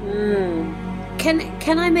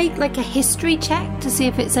 Can I make like a history check to see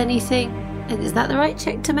if it's anything? Is that the right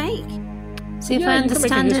check to make? See if I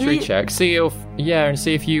understand you can make a history check. See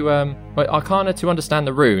if you Arcana to understand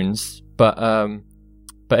the runes, but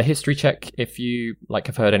a history check if you like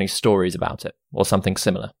have heard any stories about it or something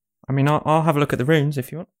similar. I mean, I'll have a look at the runes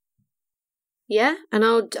if you want. Yeah, and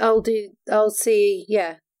I'll see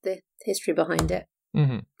the history behind it.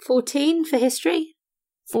 14 for history.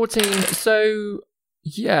 14. So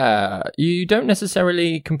yeah, you don't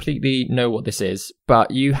necessarily completely know what this is,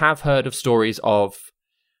 but you have heard of stories of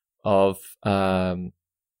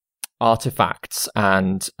artifacts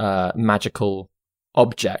and magical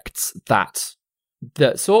objects that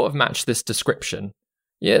sort of match this description.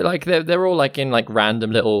 Yeah, like they're all like in like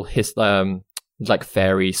random little like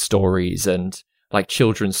fairy stories and like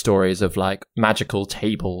children's stories of like magical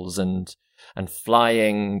tables and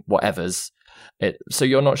flying whatevers. So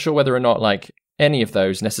you're not sure whether or not like any of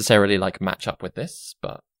those necessarily like match up with this,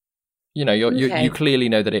 but you know you clearly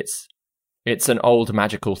know that it's an old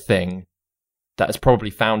magical thing that has probably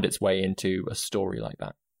found its way into a story like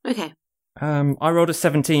that. Okay. I rolled a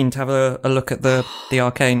 17 to have a look at the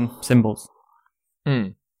arcane symbols.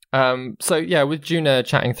 So yeah, with Juna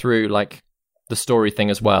chatting through like the story thing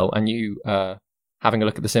as well, and you having a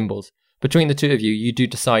look at the symbols, between the two of you, you do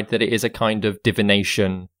decide that it is a kind of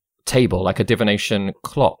divination table, like a divination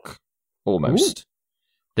clock almost. Ooh.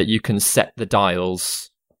 That you can set the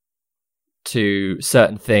dials to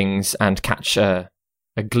certain things and catch a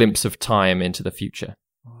glimpse of time into the future.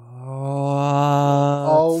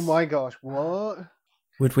 Oh my gosh, what?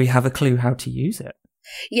 Would we have a clue how to use it?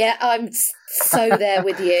 Yeah, I'm so there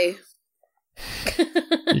with you.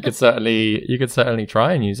 You could certainly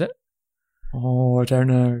try and use it. Oh, I don't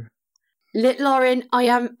know. Lauren, I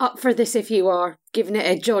am up for this if you are. Giving it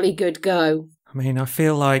a jolly good go. I mean, I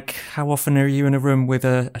feel like, how often are you in a room with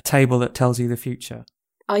a table that tells you the future?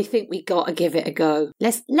 I think we gotta give it a go.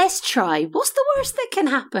 Let's try. What's the worst that can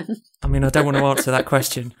happen? I mean, I don't want to answer that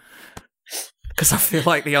question because I feel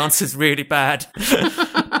like the answer's really bad.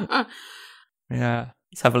 Yeah,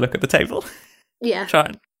 let's have a look at the table. Yeah, try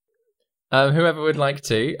it. Whoever would like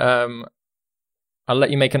to, I'll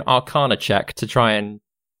let you make an Arcana check to try and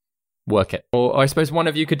work it. Or I suppose one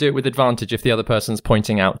of you could do it with advantage if the other person's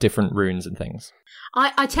pointing out different runes and things.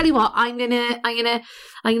 I tell you what, I'm gonna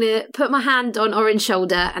put my hand on Orin's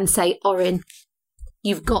shoulder and say, Orin,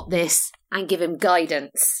 you've got this, and give him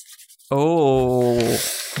guidance. Oh,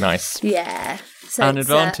 nice. Yeah. So an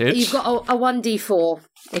advantage. You've got a 1d4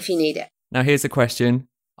 if you need it. Now here's a question.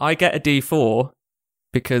 I get a d4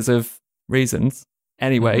 because of reasons.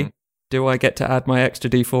 Anyway, do I get to add my extra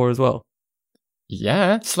d4 as well?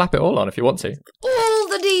 Yeah, slap it all on if you want to. All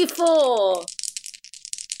the d4!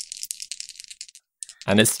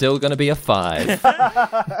 And it's still going to be a 5.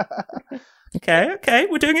 Okay.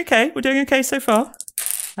 We're doing okay so far.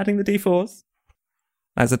 Adding the d4s.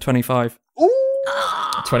 That's a 25. Ooh!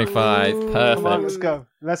 25, perfect. Come on,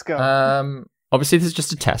 let's go. Obviously, this is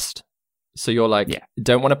just a test. So you're like,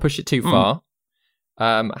 don't want to push it too far.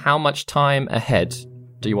 How much time ahead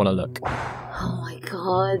do you want to look? Oh my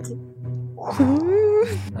god.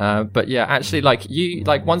 But yeah, actually,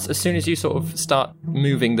 as soon as you sort of start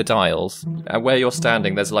moving the dials, where you're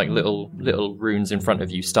standing, there's like little runes in front of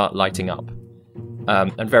you start lighting up,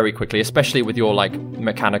 and very quickly, especially with your like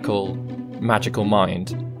mechanical, magical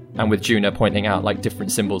mind, and with Juna pointing out like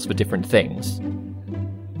different symbols for different things,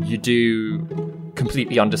 you do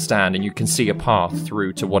completely understand, and you can see a path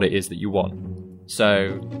through to what it is that you want.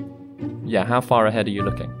 So, yeah, how far ahead are you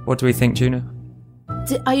looking? What do we think, Juna?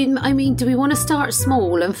 I mean, do we want to start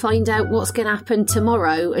small and find out what's going to happen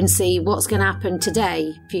tomorrow and see what's going to happen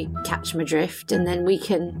today, if you catch my drift, and then we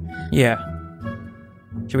can... Yeah.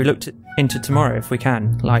 Should we look into tomorrow if we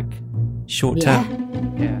can, like, short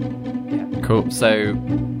term? Yeah. Cool. So,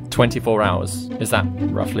 24 hours. Is that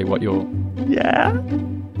roughly what you're... Yeah.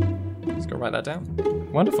 Just go write that down.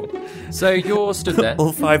 Wonderful. So you're stood there.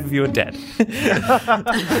 All 5 of you are dead.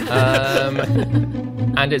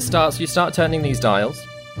 And you start turning these dials.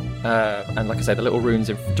 And like I say, the little runes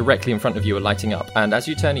directly in front of you are lighting up. And as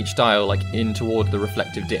you turn each dial like in toward the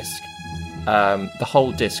reflective disc, the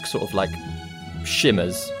whole disc sort of like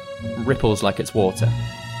shimmers, ripples like it's water.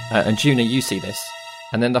 And Juna, you see this.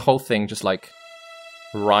 And then the whole thing just like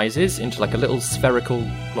rises into like a little spherical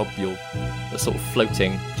globule that's sort of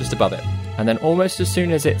floating just above it. And then almost as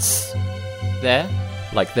soon as it's there,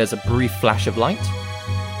 like there's a brief flash of light.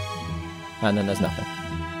 And then there's nothing.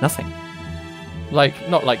 Nothing. Like,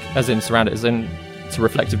 not like as in surrounded, as in it's a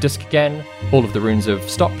reflective disc again. All of the runes have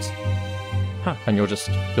stopped. Huh. And you're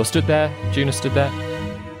stood there. Juna stood there.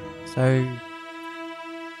 So...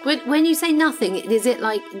 When you say nothing, is it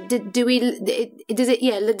like, does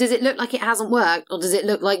it look like it hasn't worked, or does it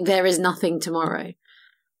look like there is nothing tomorrow?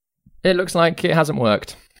 It looks like it hasn't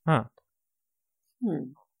worked. Huh.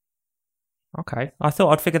 Okay, I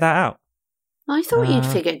thought I'd figure that out. I thought you'd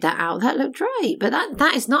figured that out. That looked right, but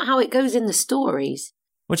that is not how it goes in the stories.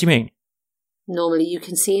 What do you mean? Normally you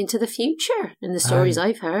can see into the future in the stories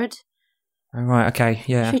I've heard. Oh, right, okay,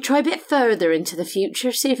 yeah. Should we try a bit further into the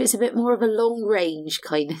future, see if it's a bit more of a long range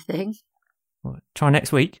kind of thing? What, try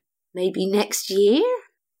next week? Maybe next year?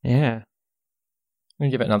 Yeah. You can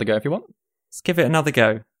give it another go if you want. Let's give it another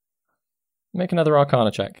go. Make another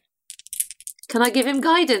Arcana check. Can I give him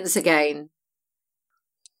guidance again?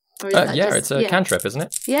 It's a cantrip, isn't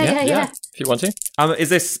it? Yeah. If you want to. Is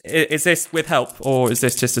this with help, or is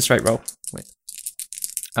this just a straight roll?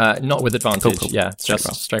 Not with advantage. Cool. Yeah,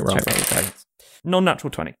 just straight roll. Okay. Non-natural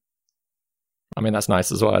 20. I mean, that's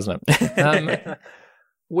nice as well, isn't it?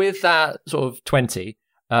 With that sort of 20,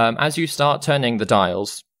 as you start turning the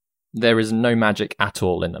dials, there is no magic at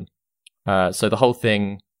all in them. So the whole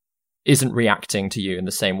thing isn't reacting to you in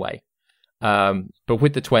the same way. But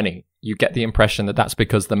with the 20, you get the impression that that's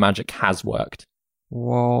because the magic has worked.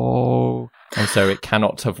 Whoa. And so it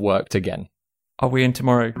cannot have worked again. Are we in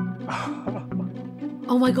tomorrow?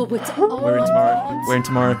 Oh my god, we're in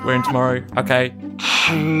tomorrow. Okay.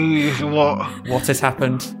 Jeez, what? What has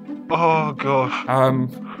happened? Oh god.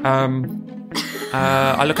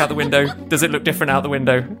 I look out the window. Does it look different out the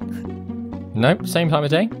window? Nope, same time of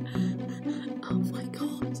day. Oh my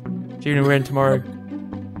god. Juna, we're in tomorrow.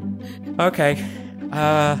 Okay.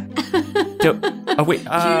 Are we?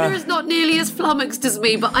 Juna is not nearly as flummoxed as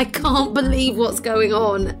me, but I can't believe what's going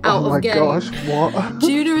on out of game. Oh my gosh, what?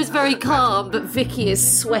 Juna is very calm, but Vicky is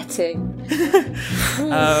sweating.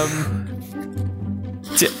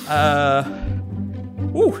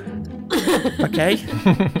 Ooh. Okay.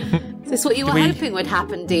 Is this what you were hoping would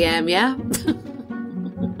happen, DM, yeah?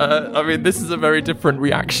 I mean, this is a very different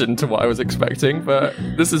reaction to what I was expecting, but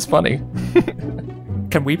this is funny.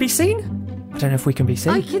 Can we be seen? I don't know if we can be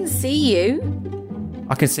seen. I can see you.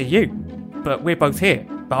 I can see you, but we're both here.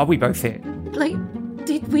 But are we both here? Like,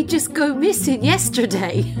 did we just go missing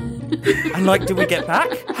yesterday? And like, do we get back?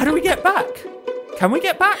 How do we get back? Can we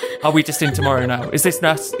get back? Are we just in tomorrow now? Is this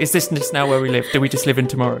just now where we live? Do we just live in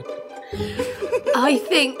tomorrow? I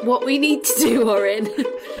think what we need to do, Orin,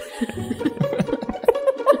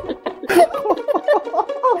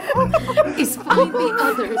 is find the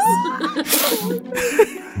others.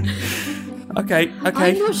 Okay.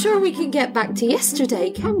 I'm not sure we can get back to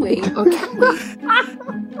yesterday, can we? Or can we?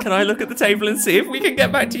 Can I look at the table and see if we can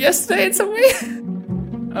get back to yesterday in some way?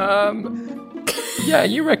 Yeah,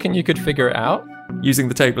 you reckon you could figure it out using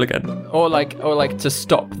the table again, or like to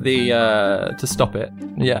stop it?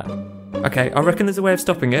 Yeah. Okay, I reckon there's a way of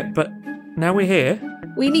stopping it, but now we're here.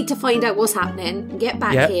 We need to find out what's happening, get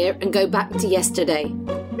back here, and go back to yesterday.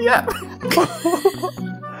 Yeah.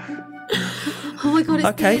 Oh my god,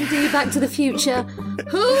 it's D&D Back to the Future.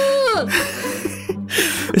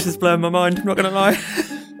 This is blowing my mind, I'm not going to lie.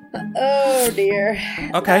 Oh dear.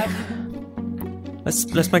 Okay.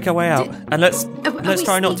 Let's make our way out. And let's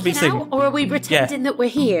try not to be seen. Or are we pretending that we're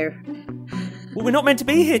here? Well, we're not meant to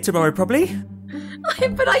be here tomorrow, probably.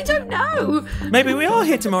 But I don't know. Maybe we are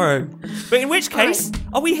here tomorrow. But in which case,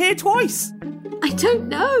 are we here twice? I don't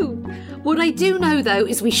know. What I do know, though,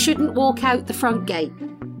 is we shouldn't walk out the front gate.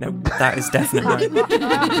 No, that is definitely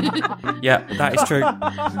right. Yeah, that is true.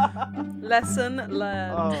 Lesson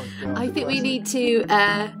learned. Oh, God, I think we need to,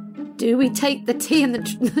 do we take the tea and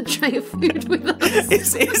the tray of food with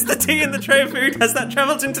us? Is the tea and the tray of food, has that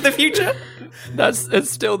travelled into the future? It's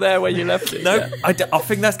still there where you left it. No, yeah. I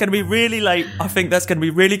think that's going to be really late. I think that's going to be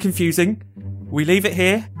really confusing. We leave it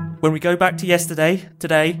here. When we go back to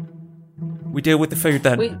today, we deal with the food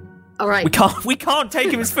then. All right. We can't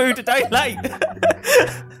take him his food a day late.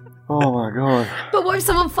 Oh my god. But what if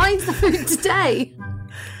someone finds the food today?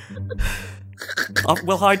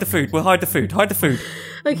 We'll hide the food. Hide the food.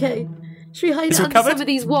 Okay. Should we hide Is it there a under cupboard? some of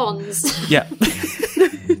these wands? Yeah.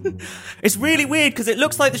 It's really weird because it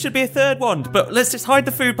looks like there should be a third wand, but let's just hide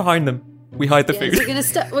the food behind them. We hide the food. We're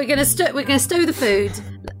gonna stow the food.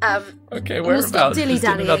 Okay, and we'll stop whereabouts? Just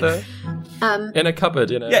in dilly-dallying. in a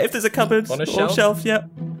cupboard, Yeah, if there's a cupboard on a or shelf. yeah.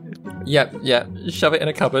 Yeah. Shove it in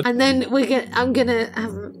a cupboard. And then I'm gonna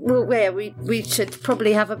have. Well, we should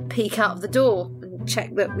probably have a peek out of the door and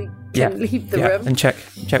check that we can leave the room. And check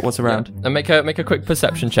what's around. And make a quick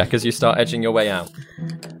perception check as you start edging your way out.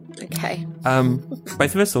 Okay.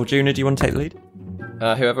 Both of us, or Juna, do you want to take the lead?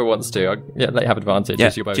 Whoever wants to. Let you have advantage. Yeah,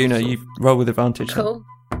 as you're both Juna, sort of- you roll with advantage. Cool.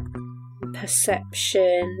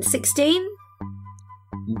 Perception 16.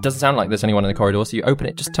 Doesn't sound like there's anyone in the corridor, so you open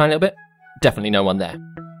it just a tiny little bit. Definitely no one there.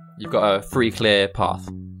 You've got a free, clear path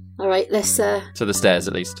All right, let's to the stairs,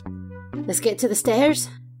 at least. get to the stairs.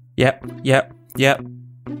 Yep.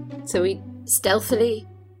 So we stealthily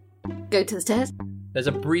go to the stairs. There's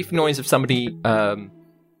a brief noise of somebody on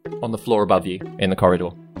the floor above you in the corridor.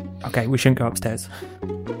 Okay, we shouldn't go upstairs.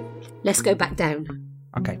 Let's go back down.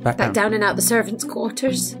 Okay, back Back down and out the servants'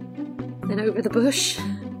 quarters. Then over the bush.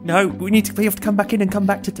 No, we have to come back in and come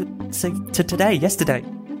back to yesterday.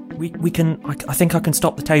 We can. I think I can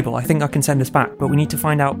stop the table. I think I can send us back, but we need to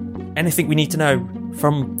find out anything we need to know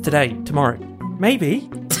from tomorrow. Maybe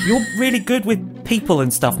you're really good with people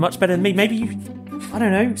and stuff, much better than me. Maybe you, I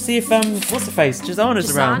don't know. See if what's the face,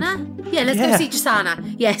 Jasana's around. Yeah, let's go see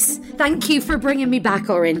Jasana. Yes, thank you for bringing me back,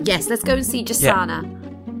 Orin. Yes, let's go and see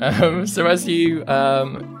Jasana. So as you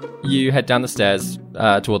head down the stairs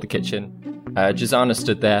toward the kitchen, Jasana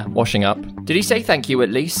stood there washing up. Did he say thank you at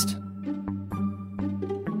least?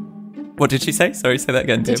 What did she say? Sorry, say that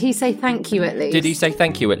again, Tim. Did he say thank you at least? Did he say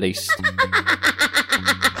thank you at least?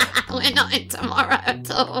 We're not in tomorrow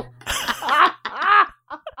at all.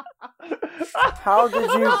 How did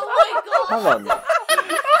you... Oh my God. Hang on.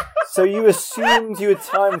 So you assumed you had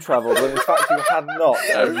time travelled when in fact you had not.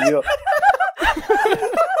 And you're...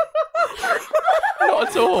 Not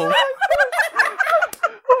at all.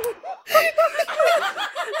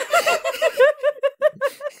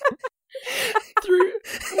 Through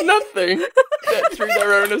nothing, through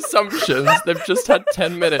their own assumptions, they've just had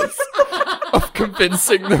 10 minutes of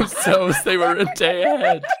convincing themselves they were a day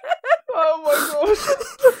ahead. Oh my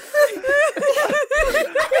gosh.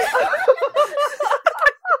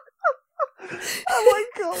 Oh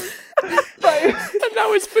my god. And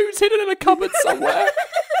now his food's hidden in a cupboard somewhere.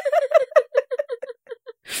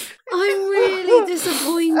 I'm really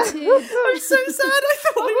disappointed. I'm so sad. I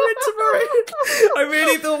thought we were tomorrow. I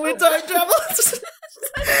really thought we'd time travel.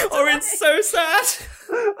 Orin's so sad.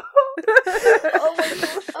 Oh my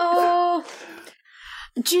gosh. Oh.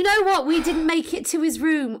 Do you know what? We didn't make it to his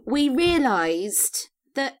room. We realised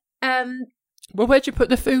that Well, where'd you put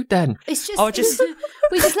the food then? it's just, Oh, just-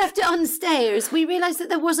 we just left it on the stairs. We realised that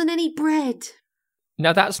there wasn't any bread.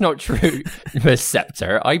 Now, that's not true, Miss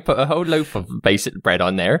Scepter. I put a whole loaf of basic bread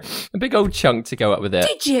on there. A big old chunk to go up with it.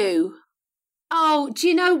 Did you? Oh, do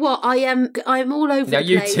you know what? I'm all over Now, the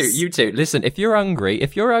you place. two, listen, if you're hungry,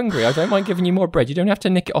 I don't mind giving you more bread. You don't have to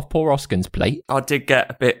nick it off poor Oskin's plate. I did get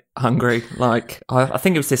a bit hungry. Like, I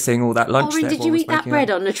think it was just seeing all that lunch Orin, there did while I you was eat that waking bread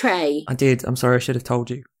up. on the tray? I did. I'm sorry, I should have told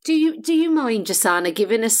you. Do you mind, Jasana,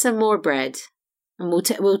 giving us some more bread? And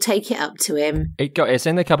we'll take it up to him. It's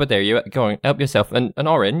in the cupboard there. You go on, help yourself. And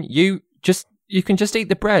Orin, you can just eat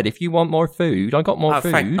the bread if you want more food. I got more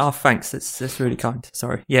food. Thanks. That's really kind.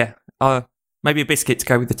 Sorry. Yeah. Maybe a biscuit to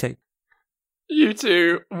go with the tea. You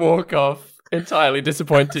two walk off, entirely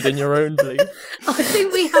disappointed in your own belief. I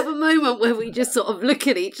think we have a moment where we just sort of look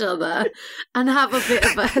at each other and have a bit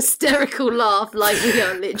of a hysterical laugh like we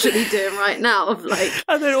are literally doing right now. Of like,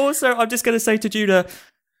 And then also, I'm just going to say to Judah,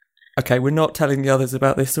 okay, we're not telling the others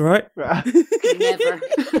about this, all right? never.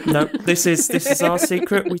 No, this is our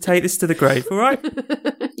secret. We take this to the grave, all right?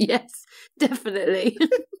 Yes, definitely.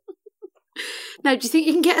 Now, do you think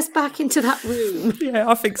you can get us back into that room? Yeah,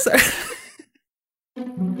 I think so.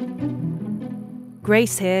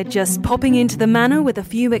 Grace here, just popping into the manor with a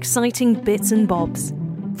few exciting bits and bobs.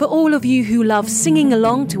 For all of you who love singing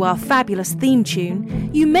along to our fabulous theme tune,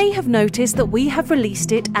 you may have noticed that we have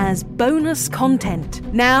released it as bonus content.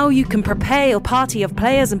 Now you can prepare your party of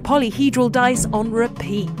players and polyhedral dice on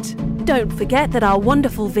repeat. Don't forget that our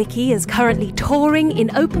wonderful Vicky is currently touring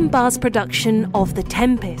in Open Bar's production of The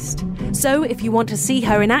Tempest. So if you want to see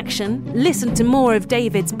her in action, listen to more of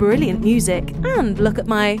David's brilliant music, and look at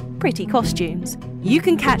my pretty costumes, you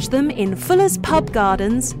can catch them in Fuller's Pub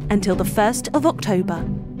Gardens until the 1st of October.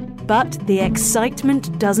 But the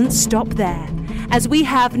excitement doesn't stop there, as we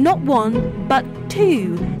have not one, but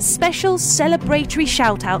two special celebratory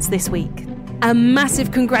shout-outs this week. A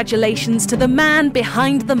massive congratulations to the man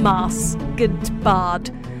behind the masked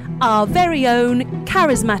bard, our very own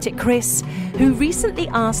charismatic Chris, who recently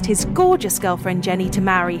asked his gorgeous girlfriend Jenny to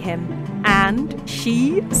marry him. And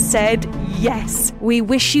she said yes. We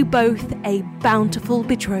wish you both a bountiful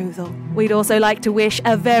betrothal. We'd also like to wish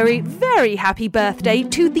a very, very happy birthday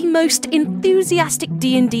to the most enthusiastic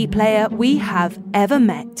D&D player we have ever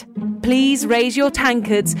met. Please raise your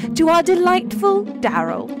tankards to our delightful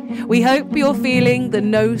Daryl. We hope you're feeling the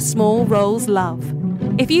No Small Rolls love.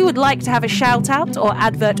 If you would like to have a shout-out or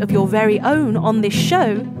advert of your very own on this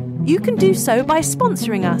show, you can do so by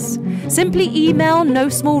sponsoring us. Simply email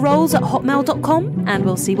nosmallrolls@hotmail.com and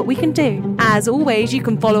we'll see what we can do. As always, you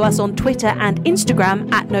can follow us on Twitter and Instagram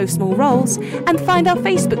 @NoSmallRolls and find our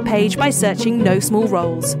Facebook page by searching No Small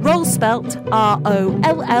Rolls. Rolls spelt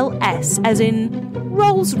ROLLS, as in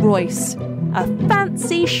Rolls-Royce. A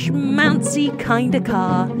fancy schmancy kind of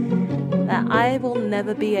car that I will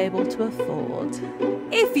never be able to afford.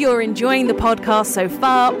 If you're enjoying the podcast so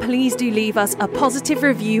far, please do leave us a positive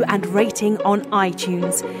review and rating on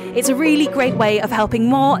iTunes. It's a really great way of helping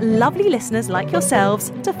more lovely listeners like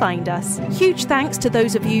yourselves to find us. Huge thanks to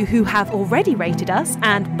those of you who have already rated us,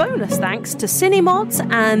 and bonus thanks to Cinemods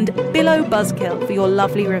and Billow Buzzkill for your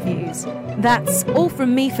lovely reviews. That's all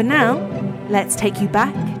from me for now. Let's take you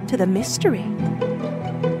back to the mystery.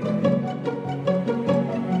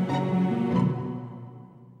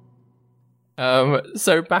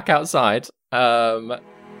 So back outside,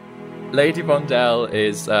 Lady Vondel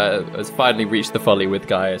has finally reached the folly with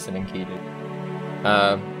Gaius and Enkidu.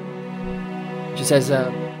 She says,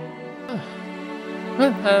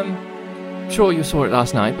 sure you saw it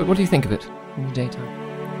last night, but what do you think of it in the daytime?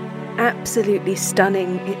 Absolutely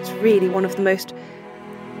stunning. It's really one of the most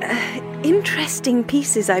interesting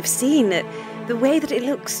pieces I've seen. The way that it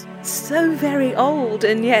looks so very old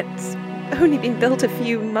and yet only been built a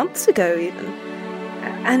few months ago even.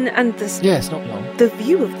 And this... Yes, not long. The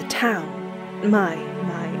view of the town. My,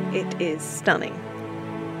 it is stunning.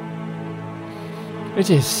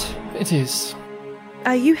 It is.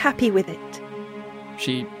 Are you happy with it?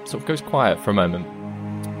 She sort of goes quiet for a moment.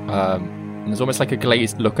 And there's almost like a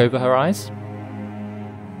glazed look over her eyes.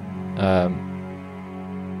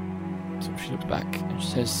 So she looks back and she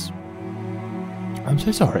says, I'm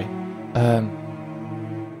so sorry. And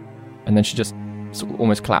then she just sort of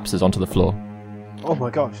almost collapses onto the floor. Oh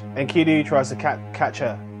my gosh. Enkidu tries to catch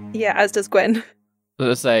her. Yeah, as does Gwen.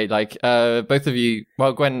 Let's say, like, both of you...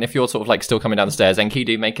 Well, Gwen, if you're sort of, like, still coming down the stairs,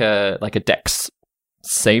 Enkidu, make a dex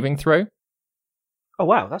saving throw. Oh,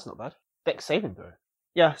 wow, that's not bad. Dex saving throw.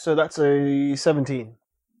 Yeah, so that's a 17.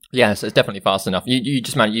 Yeah, so it's definitely fast enough. You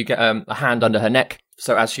just manage... You get a hand under her neck,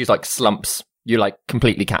 so as she's, like, slumps, you, like,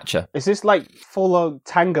 completely catch her. Is this, like, full-on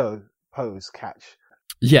tango pose catch?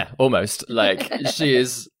 Yeah, almost. Like, she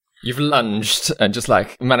is... You've lunged and just,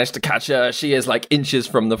 like, managed to catch her. She is, like, inches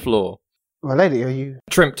from the floor. My lady, are you...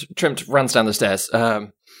 Trimpt runs down the stairs.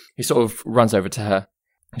 He sort of runs over to her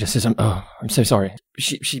and just says, I'm so sorry.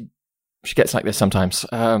 She gets like this sometimes.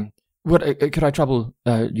 Could I trouble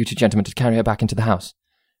you two gentlemen to carry her back into the house?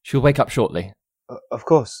 She'll wake up shortly. Of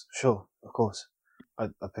course, sure, of course. I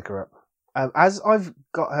pick her up. As I've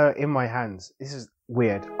got her in my hands, this is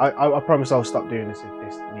weird. I promise I'll stop doing this if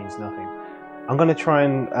this means nothing. I'm going to try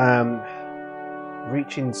and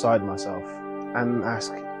reach inside myself and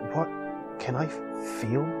ask, what? Can I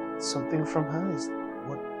feel something from her?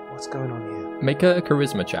 What's going on here? Make a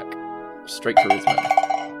charisma check. Straight charisma.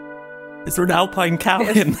 Is there an alpine cow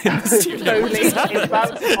in the studio?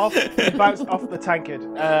 It bounced off the tankard.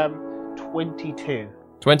 22.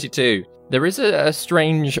 22. There is a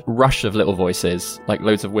strange rush of little voices, like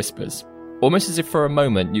loads of whispers. Almost as if for a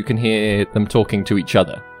moment you can hear them talking to each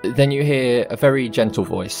other. Then you hear a very gentle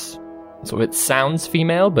voice. So it sounds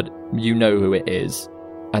female, but you know who it is.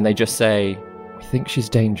 And they just say, we think she's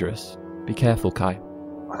dangerous. Be careful, Kai.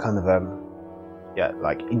 I kind of,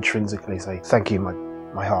 like intrinsically say, thank you,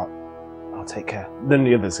 my heart. I'll take care. None of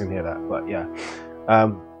the others can hear that, but yeah.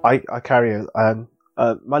 I carry her.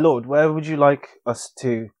 My lord, where would you like us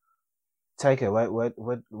to take her? Where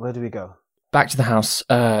do we go? Back to the house.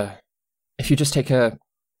 If you just take a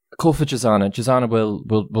call for Jazana. Jazana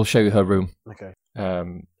will show you her room. Okay.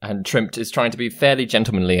 And Trimpt is trying to be fairly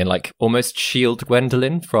gentlemanly and like almost shield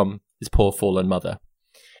Gwendolyn from his poor fallen mother,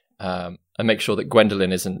 and make sure that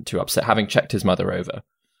Gwendolyn isn't too upset, having checked his mother over.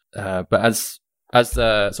 But as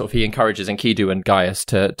the sort of he encourages Enkidu and Gaius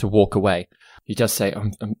to walk away, he does say,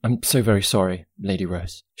 "I'm so very sorry, Lady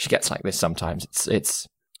Rose. She gets like this sometimes. It's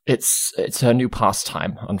her new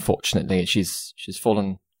pastime. Unfortunately, she's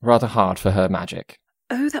fallen rather hard for her magic."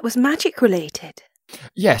 Oh, that was magic related.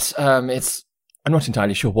 Yes, I'm not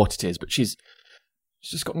entirely sure what it is, but she's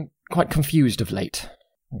just gotten quite confused of late.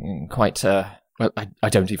 Quite, well, I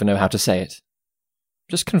don't even know how to say it.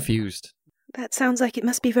 Just confused. That sounds like it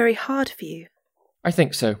must be very hard for you. I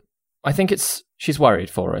think so. I think she's worried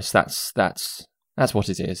for us. That's what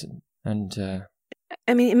it is. And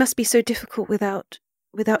I mean, it must be so difficult without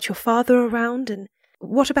your father around. And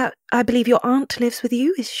what about, I believe your aunt lives with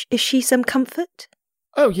you? Is she some comfort?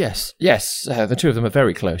 Oh, yes. The two of them are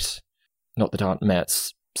very close. Not that Aunt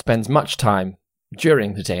Mertz spends much time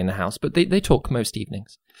during the day in the house, but they talk most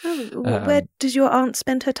evenings. Oh, where does your aunt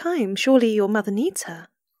spend her time? Surely your mother needs her.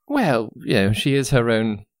 Well, she is her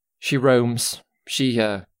own. She roams.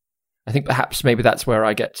 I think perhaps maybe that's where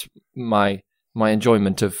I get my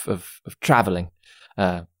enjoyment of travelling.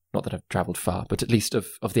 Not that I've travelled far, but at least of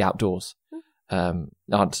the outdoors. Aunt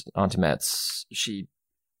Mertz, she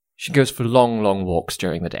goes for long walks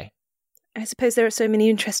during the day. I suppose there are so many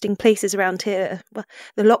interesting places around here. Well,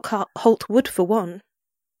 the Lockholt Wood, for one.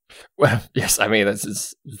 Well, yes, I mean,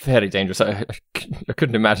 it's fairly dangerous. I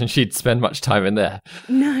couldn't imagine she'd spend much time in there.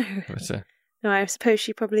 No. But, no, I suppose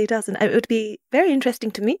she probably doesn't. It would be very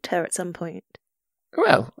interesting to meet her at some point.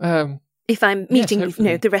 Well, if I'm meeting, yes,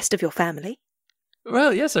 the rest of your family.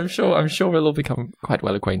 Well, yes, I'm sure we'll all become quite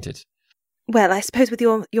well acquainted. Well, I suppose with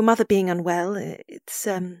your mother being unwell, it's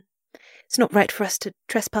not right for us to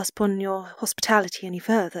trespass upon your hospitality any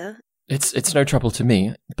further. It's no trouble to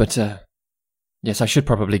me, but yes, I should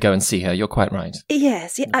probably go and see her. You're quite right.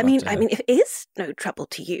 Yes, I mean, if it is no trouble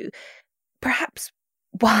to you, perhaps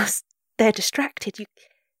whilst they're distracted,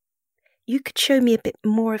 you could show me a bit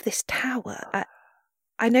more of this tower.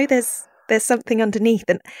 I know there's something underneath,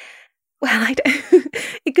 and well,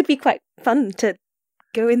 it could be quite fun to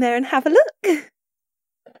go in there and have a look.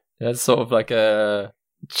 That's sort of like a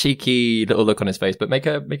cheeky little look on his face, but make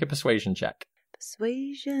a persuasion check.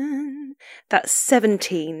 Persuasion. That's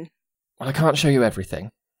 17. Well, I can't show you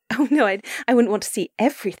everything. Oh no, I wouldn't want to see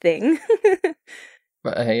everything.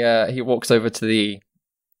 But he walks over to the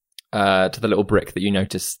little brick that you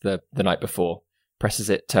noticed the night before,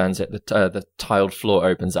 presses it, turns it, the tiled floor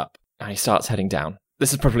opens up, and he starts heading down.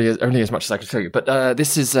 This is probably only as much as I can show you, but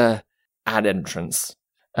this is an entrance,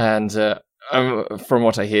 and from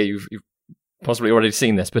what I hear, you've possibly already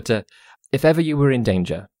seen this, but if ever you were in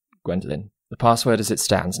danger, Gwendolyn, the password as it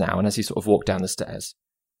stands now, and as you sort of walk down the stairs,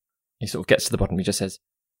 he sort of gets to the bottom, he just says,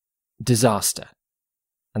 disaster,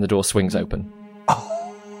 and the door swings open.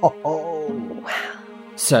 Oh.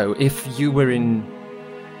 So, if you were in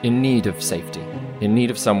need of safety, in need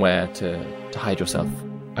of somewhere to hide yourself,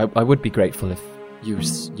 I would be grateful if you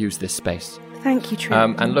use this space. Thank you,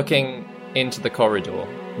 Trim. And looking into the corridor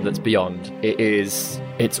that's beyond,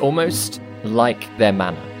 it's almost like their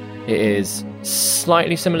manor. It is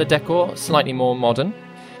slightly similar decor, slightly more modern,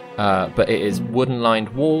 but it is wooden-lined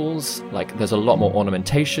walls, like there's a lot more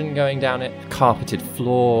ornamentation going down it, carpeted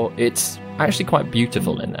floor. It's actually quite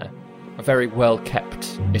beautiful in there. A very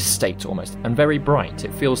well-kept estate almost, and very bright.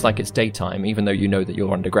 It feels like it's daytime, even though you know that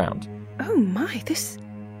you're underground. Oh my, this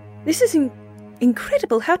is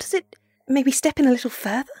incredible. How does it maybe step in a little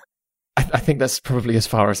further? I think that's probably as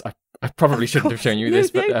far as I probably shouldn't have shown you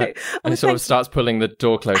this, but no. And he sort of starts pulling the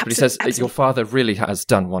door closed. But he says, absolutely. your father really has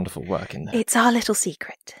done wonderful work in there. It's our little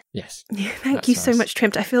secret. Yes. Thank you so much,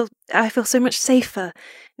 Trimpt. I feel so much safer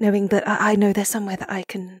knowing that I know there's somewhere that I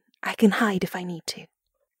can hide if I need to.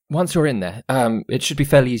 Once you're in there, it should be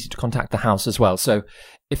fairly easy to contact the house as well. So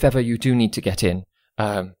if ever you do need to get in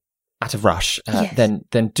at a rush, yes.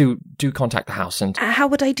 then do contact the house. And how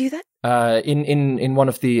would I do that? In one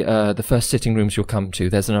of the first sitting rooms you'll come to,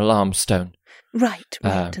 there's an alarm stone. Right,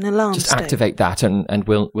 an alarm just stone. Just activate that, and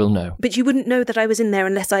we'll know. But you wouldn't know that I was in there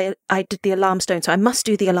unless I did the alarm stone. So I must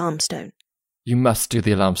do the alarm stone. You must do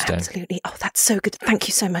the alarm stone. Absolutely. Oh, that's so good. Thank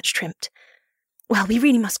you so much, Trimpt. Well, we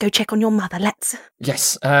really must go check on your mother. Let's.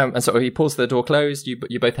 Yes. And so he pulls the door closed.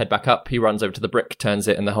 You both head back up. He runs over to the brick, turns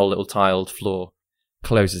it, and the whole little tiled floor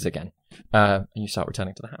closes again. And you start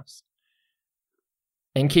returning to the house.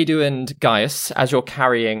 Enkidu and Gaius, as you're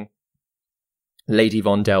carrying Lady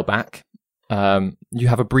Vondel back, you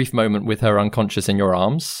have a brief moment with her unconscious in your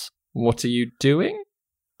arms. What are you doing?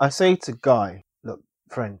 I say to Guy, look,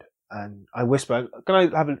 friend, and I whisper, can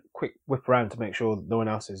I have a quick whip around to make sure that no one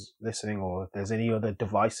else is listening, or if there's any other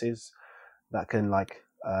devices that can,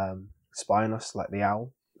 spy on us, like the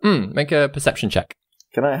owl? Make a perception check.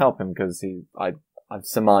 Can I help him? Because I've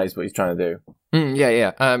surmised what he's trying to do.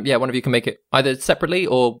 Yeah, one of you can make it either separately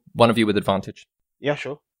or one of you with advantage. Yeah,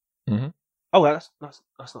 sure. Mm-hmm. Oh, that's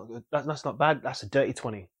not good. That's not bad. That's a dirty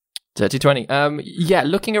 20. Dirty 20.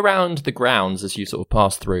 Looking around the grounds as you sort of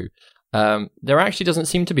pass through, there actually doesn't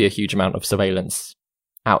seem to be a huge amount of surveillance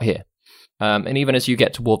out here. And even as you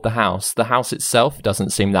get toward the house itself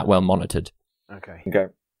doesn't seem that well monitored. Okay.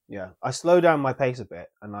 Yeah. I slow down my pace a bit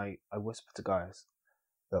and I whisper to Gaius,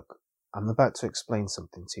 look, I'm about to explain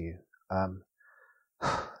something to you.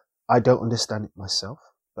 I don't understand it myself,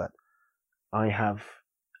 but I have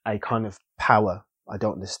a kind of power I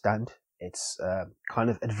don't understand. It's kind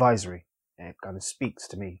of advisory. It kind of speaks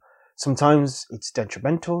to me. Sometimes it's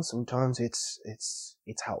detrimental, sometimes it's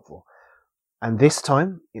helpful. And this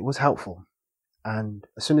time it was helpful. And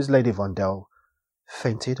as soon as Lady Vondel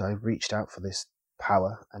fainted, I reached out for this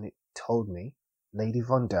power and it told me Lady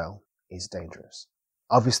Vondel is dangerous.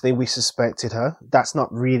 Obviously we suspected her. That's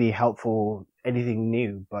not really helpful, anything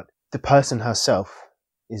new, but the person herself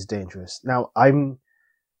is dangerous. Now I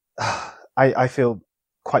feel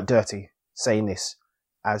quite dirty saying this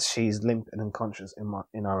as she's limp and unconscious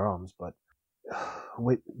in our arms, but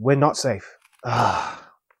we're not safe.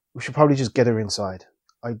 We should probably just get her inside.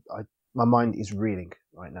 My mind is reeling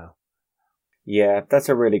right now. Yeah, that's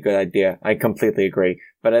a really good idea. I completely agree.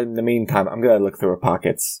 But in the meantime, I'm going to look through her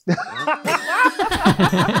pockets.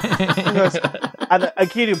 And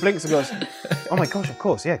Kidu blinks and goes, oh my gosh, of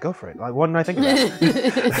course, yeah, go for it. Like, what did I think of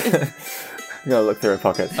that? I'm going to look through her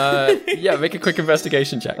pockets. Yeah, make a quick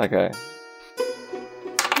investigation check. Okay.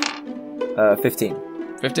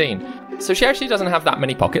 15. So she actually doesn't have that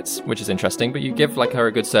many pockets, which is interesting, but you give her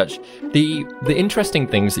a good search. The interesting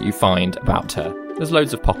things that you find about her, there's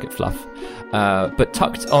loads of pocket fluff, but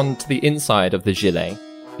tucked onto the inside of the gilet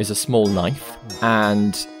is a small knife,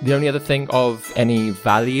 and the only other thing of any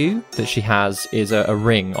value that she has is a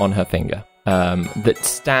ring on her finger that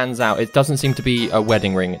stands out. It doesn't seem to be a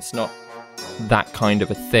wedding ring. It's not that kind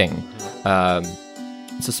of a thing.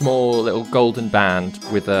 It's a small little golden band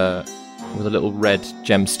with a little red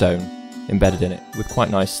gemstone embedded in it, with quite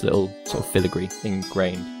nice little sort of filigree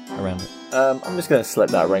ingrained around it. I'm just going to slip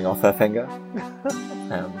that ring off her finger.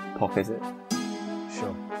 Pocket it.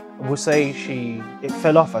 Sure. We'll say it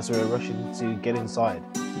fell off as we were rushing to get inside.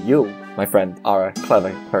 You, my friend, are a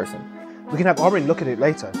clever person. We can have Orin look at it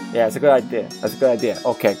later. Yeah, it's a good idea.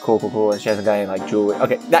 Okay, cool. And she hasn't got any jewelry.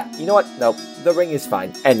 Okay, you know what? No, the ring is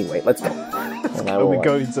fine. Anyway, let's go. We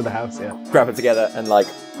go into the house, yeah. Grab it together and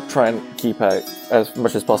try and keep her as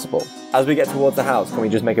much as possible. As we get towards the house, can we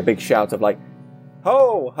just make a big shout of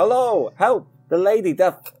ho, hello, help, the lady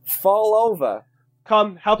doth fall over.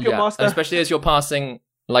 Come, help your master. Especially as you're passing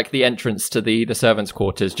the entrance to the servants'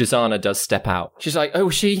 quarters, Jizana does step out. She's like, oh,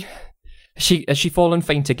 has she fallen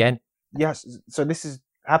faint again? Yes, so this has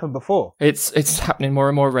happened before. It's happening more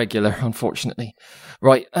and more regular, unfortunately.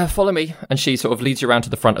 Right, follow me. And she sort of leads you around to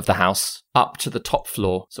the front of the house, up to the top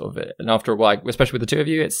floor, sort of. And after a while, especially with the two of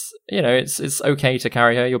you, it's okay to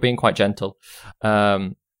carry her. You're being quite gentle.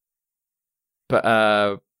 But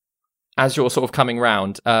as you're sort of coming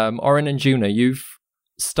round, Orin and Juna, you've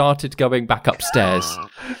started going back upstairs.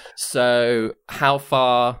 So how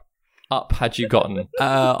far up had you gotten?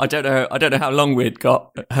 I don't know how long we'd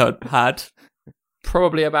had.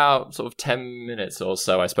 Probably about sort of 10 minutes or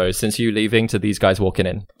so, I suppose, since you leaving to these guys walking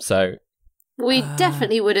in. So we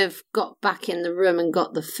definitely would have got back in the room and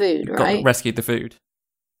got the food, right? Rescued the food,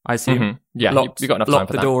 I assume. Mm-hmm. Yeah, you got enough time for that.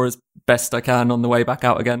 Locked the door as best I can on the way back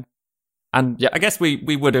out again. And I guess we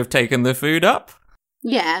would have taken the food up.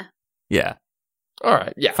 Yeah. Yeah. All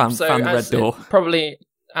right. Yeah. Found the red door. Probably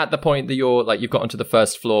at the point that you've got onto the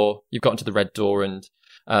first floor, you've got onto the red door and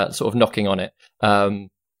sort of knocking on it.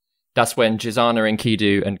 That's when Jizana and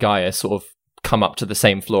Kidu and Gaia sort of come up to the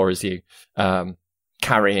same floor as you,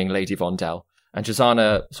 carrying Lady Vondel. And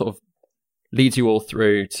Jizana sort of leads you all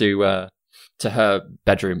through to her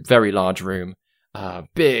bedroom, very large room.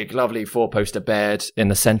 Big, lovely 4-poster bed in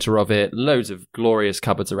the center of it. Loads of glorious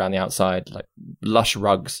cupboards around the outside, lush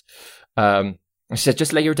rugs. And she said,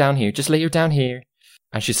 "Just lay her down here. Just lay her down here."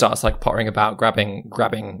 And she starts pottering about,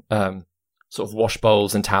 grabbing sort of wash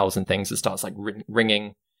bowls and towels and things. And starts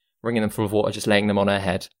wringing them full of water, just laying them on her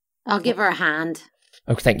head. I'll give her a hand.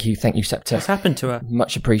 Oh, thank you, Septa. What's happened to her?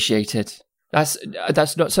 Much appreciated. That's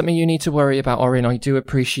not something you need to worry about, Orin. I do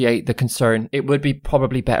appreciate the concern. It would be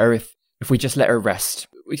probably better if we just let her rest.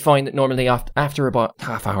 We find that normally after about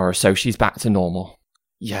half hour or so, she's back to normal.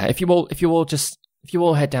 Yeah, if you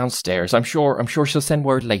all head downstairs, I'm sure she'll send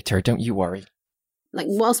word later. Don't you worry.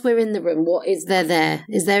 Whilst we're in the room, what is there there?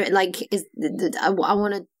 Is there I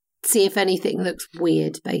want to see if anything looks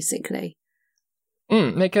weird, basically.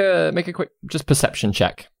 Make a quick just perception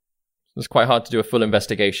check. It's quite hard to do a full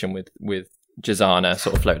investigation with Jizana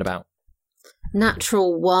sort of floating about.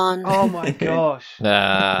 Natural 1. Oh my gosh.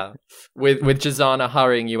 With Jizana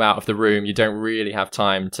hurrying you out of the room, you don't really have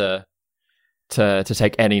time to to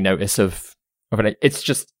take any notice of it. It's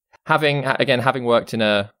just having worked in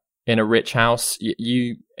a rich house,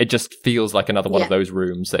 it just feels like another one of those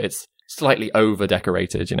rooms that it's slightly over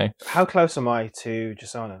decorated, you know. How close am I to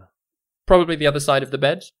Jasana? Probably the other side of the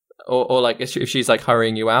bed, or like if she's like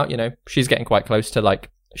hurrying you out, you know, she's getting quite close to like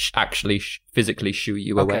actually physically shoo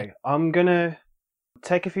you away. Okay, I'm gonna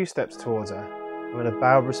take a few steps towards her. I'm gonna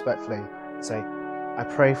bow respectfully and say, I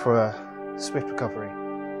pray for a swift recovery.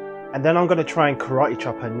 And then I'm gonna try and karate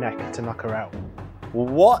chop her neck to knock her out.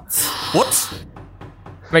 What? What?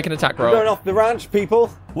 Make an attack roll. Going off the ranch, people.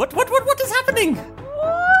 What is happening?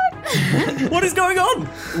 What is going on?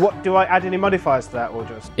 What do I add any modifiers to that, or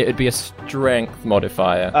just? It would be a strength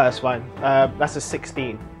modifier. That's fine. That's a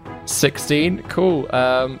 16. 16, cool.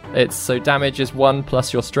 It's so damage is 1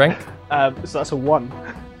 plus your strength. So that's a 1.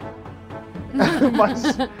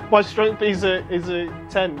 my strength is a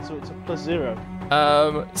 10, so it's a plus 0.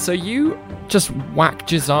 So you just whack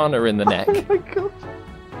Jasana in the neck. Oh my god.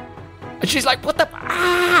 And she's like, what the...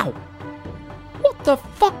 Ow! What the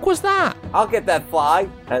fuck was that? I'll get that fly,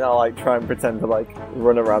 and I'll like try and pretend to like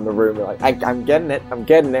run around the room and like, I'm getting it.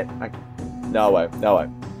 No way.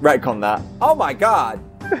 Retcon that. Oh my god.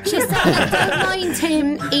 Jasana, don't mind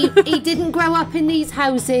him. He didn't grow up in these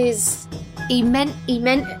houses. He meant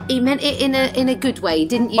it in a good way,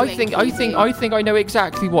 didn't you? I think I know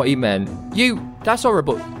exactly what he meant. That's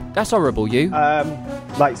horrible. You.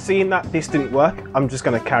 Like seeing that this didn't work, I'm just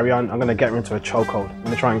gonna carry on. I'm gonna get her into a chokehold. I'm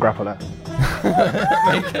gonna try and grapple her.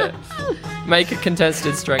 Make a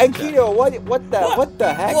contested strength. And Kido, what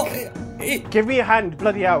the heck? Give me a hand,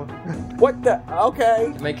 bloody hell. What the?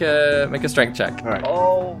 Okay. Make a strength check. All right.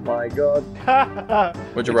 Oh my god.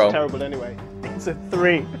 What'd you roll? It's terrible anyway. It's a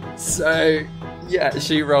 3. So, yeah,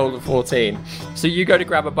 she rolled a 14. So you go to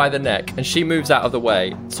grab her by the neck, and she moves out of the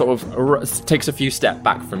way, sort of takes a few steps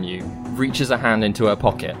back from you, reaches a hand into her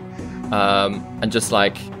pocket, and just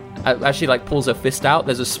like, as she like pulls her fist out,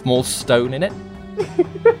 there's a small stone in it.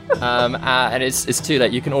 And it's too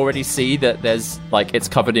late. You can already see that there's like it's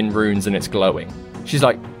covered in runes and it's glowing. She's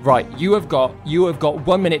like, right, you have got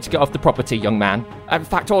 1 minute to get off the property, young man. In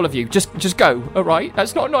fact, all of you, just go, all right?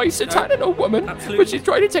 That's not nice attacking a woman, but she's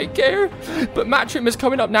trying to take care. But Matrim is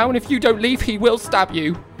coming up now, and if you don't leave, he will stab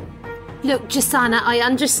you. Look, Jasana, I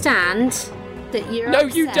understand that you're No,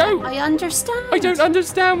 upset. you don't. I understand. I don't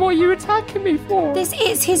understand what you're attacking me for. This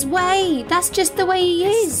is his way. That's just the way he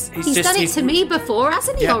is. He's done it to me before,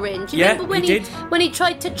 hasn't he, Orange? You remember when he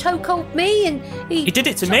tried to chokehold me and he did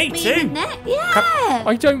it to me too. Yeah.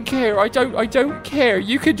 I don't care. I don't care.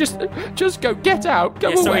 You could just go. Get out.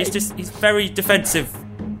 Go away. Sorry, he's very defensive.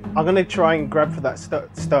 I'm gonna try and grab for that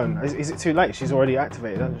stone. Is it too late? She's already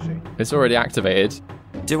activated, hasn't she? It's already activated.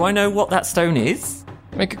 Do I know what that stone is?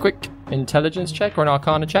 Make a quick intelligence check or an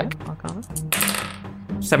arcana check. Arcana.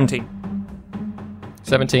 17.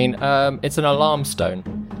 17. It's an alarm stone.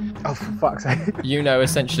 Oh, for fuck's sake. You know,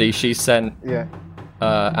 essentially, she sent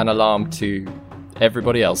an alarm to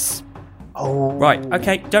everybody else. Oh. Right.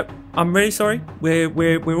 Okay. I'm really sorry. We're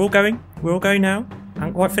all going. We're all going now. I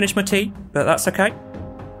haven't quite finished my tea, but that's okay.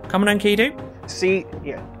 Come on, Enkidu.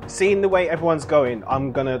 Seeing the way everyone's going,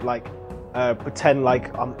 I'm gonna like pretend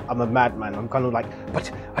like I'm a madman. I'm kind of like, but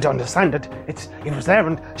I don't understand it. It was there,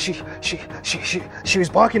 and she was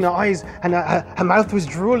barking her eyes, and her mouth was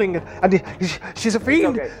drooling, and she's a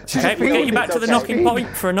fiend. Okay. She's Okay, a we'll fiend. get you back to the knocking point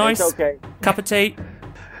for a nice cup of tea.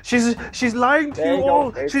 She's lying to you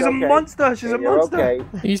all. She's a monster. She's a monster.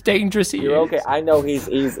 Okay. He's dangerous. You're okay. I know he's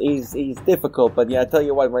difficult, but yeah, I tell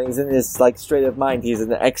you what, when he's in his like state of mind, he's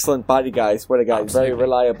an excellent body guy. I swear to God, very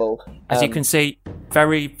reliable. As you can see,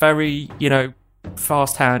 very, very,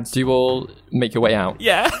 fast hands. Do you all make your way out?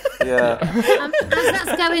 Yeah. Yeah. As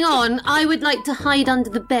that's going on, I would like to hide under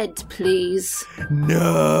the bed, please.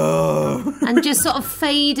 No. And just sort of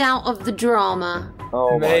fade out of the drama.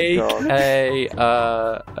 Oh Make my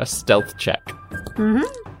God. a stealth check.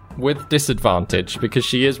 Mm-hmm. With disadvantage, because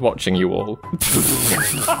she is watching you all.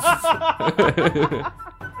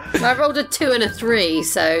 I rolled a 2 and a 3,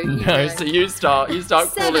 so... No, so you start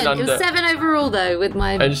crawling under. It was 7 overall, though, with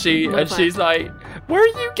my... And she's like, where are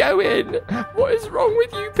you going? What is wrong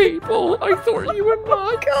with you people? I thought you were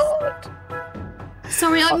my God.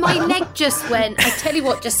 Sorry, my neck just went. I tell you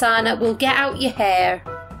what, Jasana, we'll get out your hair.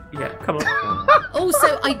 Yeah, come on.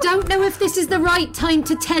 Also, I don't know if this is the right time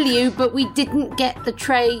to tell you, but we didn't get the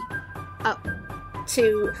tray up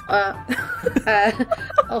to,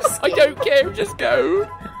 Oscar. I don't care, just go.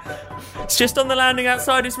 It's just on the landing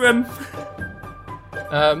outside his room.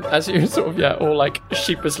 As you sort of, all like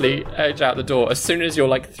sheepishly edge out the door, as soon as you're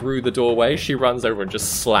like through the doorway, she runs over and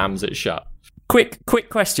just slams it shut. Quick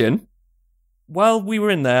question. while we were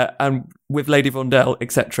in there and with Lady Vondel,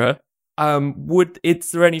 etc.,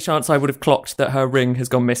 is there any chance I would have clocked that her ring has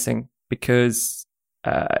gone missing because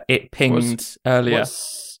it pinged earlier?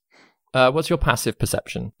 What's your passive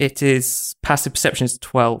perception? Passive perception is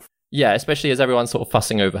 12. Yeah, especially as everyone's sort of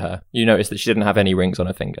fussing over her. You notice that she didn't have any rings on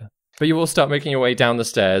her finger. But you all start making your way down the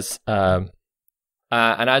stairs. And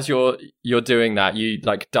as you're doing that,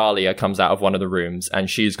 Dahlia comes out of one of the rooms and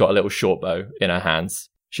she's got a little short bow in her hands.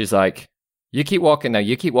 She's like, you keep walking now,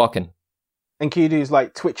 you keep walking. And Enkidu's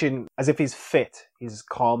like twitching as if he's fit. He's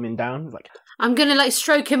calming down. He's like, I'm going to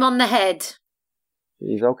stroke him on the head.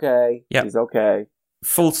 He's okay. Yep. He's okay.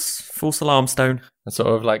 False alarm stone. And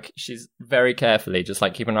sort of she's very carefully just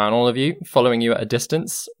keeping an eye on all of you, following you at a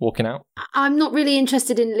distance, walking out. I'm not really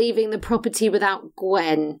interested in leaving the property without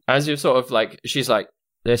Gwen. As you sort of she's like,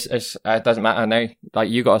 this is, it doesn't matter now,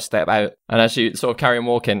 you gotta step out. And as you sort of carry on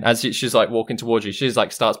walking, as she's walking towards you, she's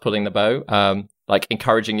starts pulling the bow,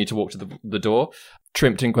 encouraging you to walk to the door.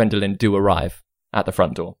 Trimpt and Gwendolyn do arrive at the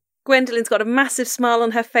front door. Gwendolyn's got a massive smile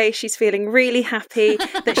on her face. She's feeling really happy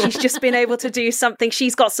that she's just been able to do something.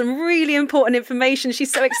 She's got some really important information.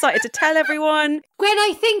 She's so excited to tell everyone. Gwen,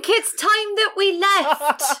 I think it's time that we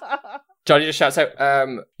left. Johnny just shouts out,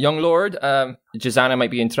 young lord, Jazana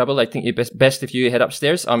might be in trouble. I think it's best if you head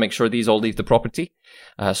upstairs. I'll make sure these all leave the property.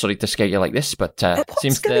 Sorry to scare you like this, but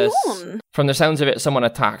what's going on? From the sounds of it, someone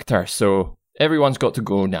attacked her, so everyone's got to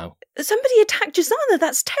go now. Somebody attacked Jazana.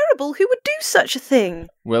 That's terrible. Who would do such a thing?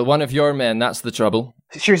 Well, one of your men, that's the trouble.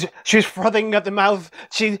 She was frothing at the mouth.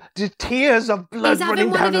 She did tears of blood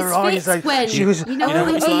running down her eyes. She was.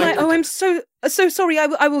 I'm so sorry.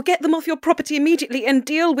 I will get them off your property immediately and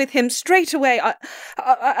deal with him straight away.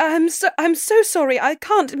 I'm so sorry. I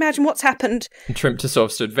can't imagine what's happened. And Trimpt sort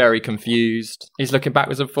of stood very confused. He's looking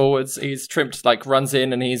backwards and forwards. Trimpt runs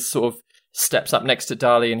in and he's sort of steps up next to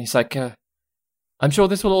Dali and he's like, I'm sure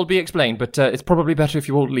this will all be explained, but it's probably better if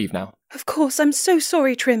you all leave now. Of course, I'm so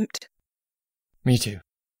sorry, Trimpt. Me too.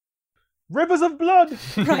 Rivers of blood!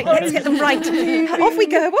 Right, let's get them right. Off we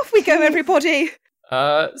go, everybody!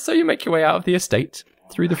 So you make your way out of the estate,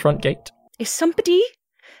 through the front gate. Is somebody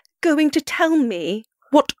going to tell me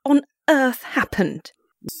what on earth happened?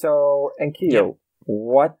 So, Enkidu,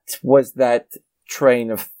 what was that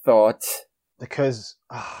train of thought? Because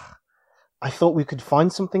I thought we could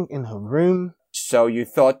find something in her room. So you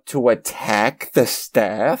thought to attack the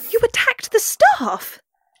staff? You attacked the staff?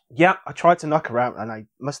 Yeah, I tried to knock her out and I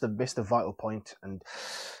must have missed a vital point and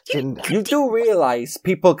didn't... You do realize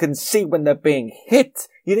people can see when they're being hit.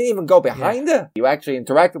 You didn't even go behind her. You actually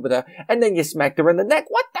interacted with her and then you smacked her in the neck.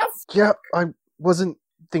 What the f... Yeah, I wasn't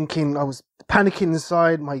thinking. I was panicking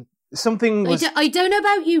inside. Something was... I don't know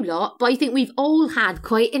about you lot, but I think we've all had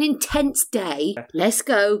quite an intense day. Let's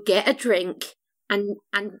go, get a drink and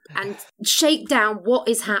shake down what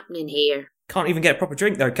is happening here. Can't even get a proper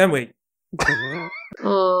drink though, can we?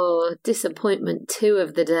 Oh, disappointment 2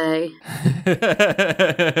 of the day.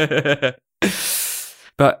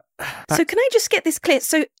 But so can I just get this clear?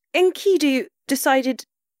 So Enkidu decided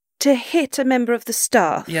to hit a member of the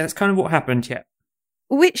staff. Yeah, that's kind of what happened, yeah.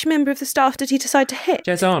 Which member of the staff did he decide to hit?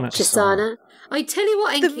 Jazana. I tell you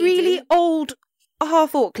what, Enkidu. The really old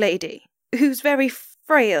half-orc lady who's very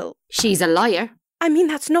frail. She's a liar. I mean,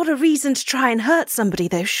 that's not a reason to try and hurt somebody,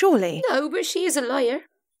 though, surely. No, but she is a liar.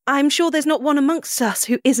 I'm sure there's not one amongst us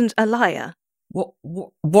who isn't a liar.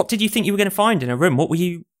 What did you think you were going to find in her room? What were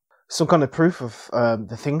you... Some kind of proof of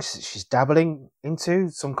the things she's dabbling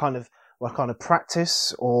into, some kind of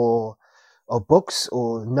practice or books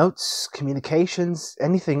or notes, communications,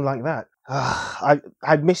 anything like that.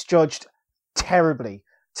 I misjudged terribly.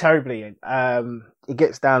 It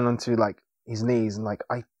gets down onto his knees and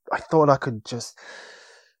I thought I could just,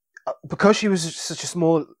 because she was such a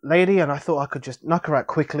small lady and I thought I could just knock her out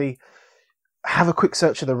quickly, have a quick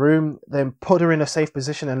search of the room, then put her in a safe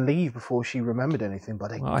position and leave before she remembered anything.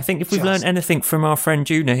 But I think if we've learned anything from our friend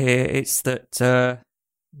Juna here, it's that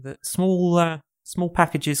small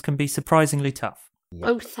packages can be surprisingly tough. Yep.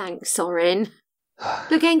 Oh, thanks, Soren.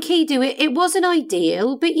 Look, Enkidu, it wasn't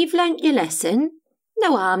ideal, but you've learnt your lesson.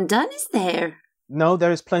 No harm done, is there? No,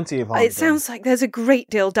 there is plenty of harm It sounds like there's a great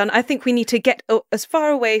deal done. I think we need to get as far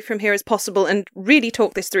away from here as possible and really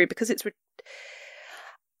talk this through because it's...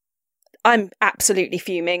 I'm absolutely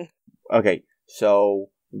fuming. Okay, so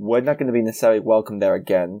we're not going to be necessarily welcome there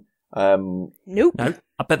again. Nope. No,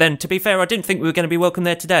 but then, to be fair, I didn't think we were going to be welcome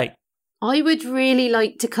there today. I would really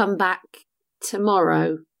like to come back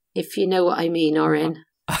tomorrow, if you know what I mean, Orin.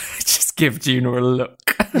 Just give Juna a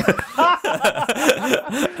look.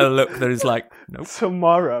 A look that is like, nope.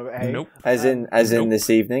 Tomorrow, eh? Nope. As in this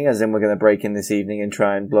evening, as in we're going to break in this evening and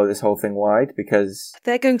try and blow this whole thing wide, because...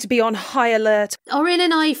 They're going to be on high alert. Orin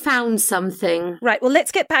and I found something. Right, well,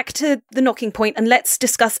 let's get back to the knocking point and let's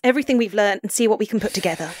discuss everything we've learned and see what we can put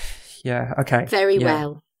together. Yeah, okay. Very Yeah.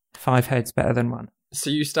 well. 5 heads better than 1. So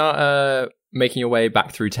you start making your way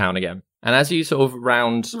back through town again. And as you sort of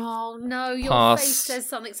round... Oh no, your Past- face says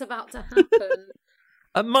something's about to happen.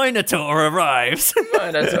 A Minotaur arrives.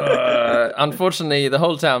 Unfortunately, the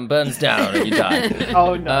whole town burns down and you die.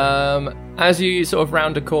 Oh, no. As you sort of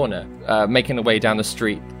round a corner, making the way down the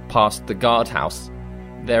street past the guardhouse,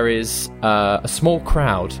 there is a small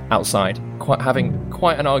crowd outside having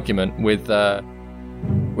quite an argument with a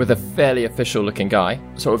fairly official-looking guy.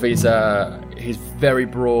 Sort of he's very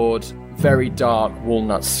broad, very dark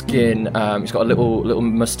walnut skin. He's got a little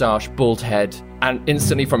moustache, bald head, and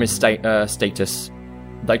instantly from his status,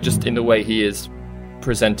 like just in the way he is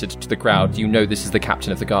presented to the crowd, you know this is the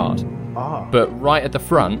captain of the guard. Ah. But right at the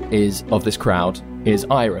front of this crowd is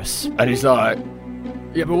Iris, and he's like,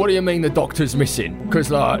 "Yeah, but what do you mean the doctor's missing? Because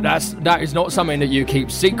that is not something that you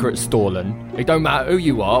keep secret, Storlin. It don't matter who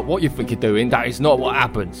you are, what you think you're doing. That is not what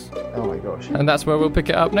happens." Oh my gosh. And that's where we'll pick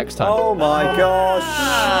it up next time. Oh my gosh!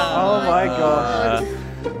 Oh my gosh.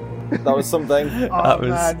 That was something. That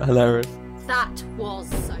was hilarious. That was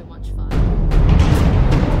so much fun.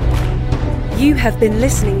 You have been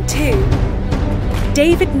listening to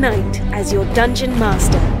David Knight as your Dungeon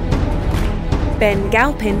Master, Ben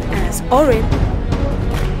Galpin as Orin,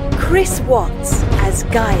 Chris Watts as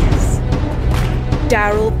Gaius,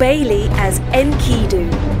 Daryl Bailey as Enkidu,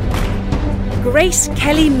 Grace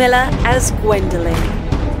Kelly Miller as Gwendolyn,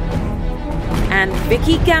 and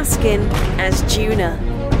Vicky Gaskin as Juna.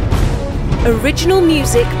 Original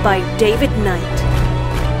music by David Knight.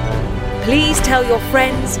 Please tell your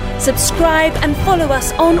friends, subscribe and follow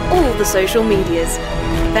us on all the social medias.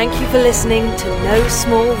 Thank you for listening to No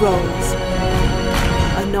Small Roles.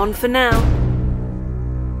 Anon for now.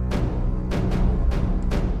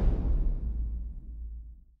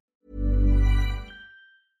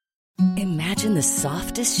 Imagine the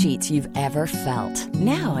softest sheets you've ever felt.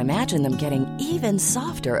 Now imagine them getting even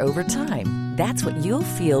softer over time. That's what you'll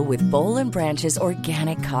feel with Boll & Branch's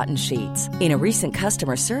organic cotton sheets. In a recent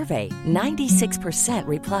customer survey, 96%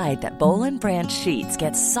 replied that Boll & Branch sheets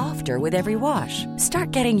get softer with every wash.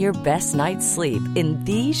 Start getting your best night's sleep in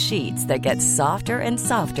these sheets that get softer and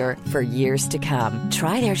softer for years to come.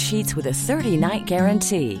 Try their sheets with a 30-night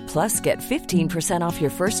guarantee. Plus, get 15% off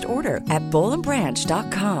your first order at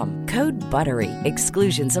bollandbranch.com. Code BUTTERY.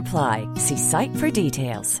 Exclusions apply. See site for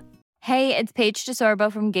details. Hey, it's Paige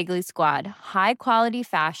DeSorbo from Giggly Squad. High quality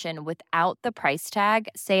fashion without the price tag.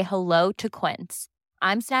 Say hello to Quince.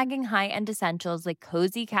 I'm snagging high-end essentials like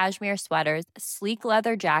cozy cashmere sweaters, sleek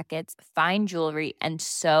leather jackets, fine jewelry, and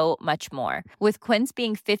so much more. With Quince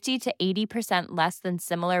being 50 to 80% less than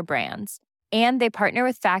similar brands. And they partner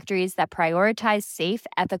with factories that prioritize safe,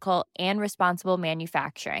 ethical, and responsible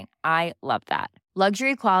manufacturing. I love that.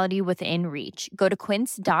 Luxury quality within reach. Go to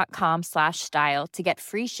quince.com/style to get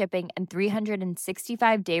free shipping and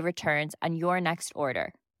 365-day returns on your next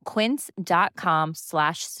order.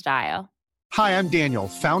 Quince.com/style. Hi, I'm Daniel,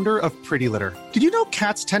 founder of Pretty Litter. Did you know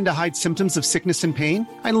cats tend to hide symptoms of sickness and pain?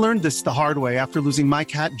 I learned this the hard way after losing my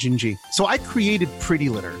cat, Gingy. So I created Pretty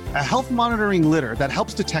Litter, a health monitoring litter that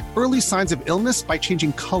helps detect early signs of illness by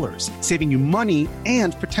changing colors, saving you money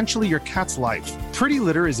and potentially your cat's life. Pretty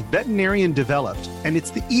Litter is veterinarian developed, and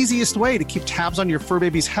it's the easiest way to keep tabs on your fur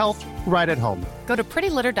baby's health right at home. Go to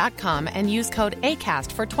prettylitter.com and use code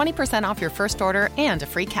ACAST for 20% off your first order and a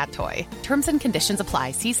free cat toy. Terms and conditions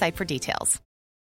apply. See site for details.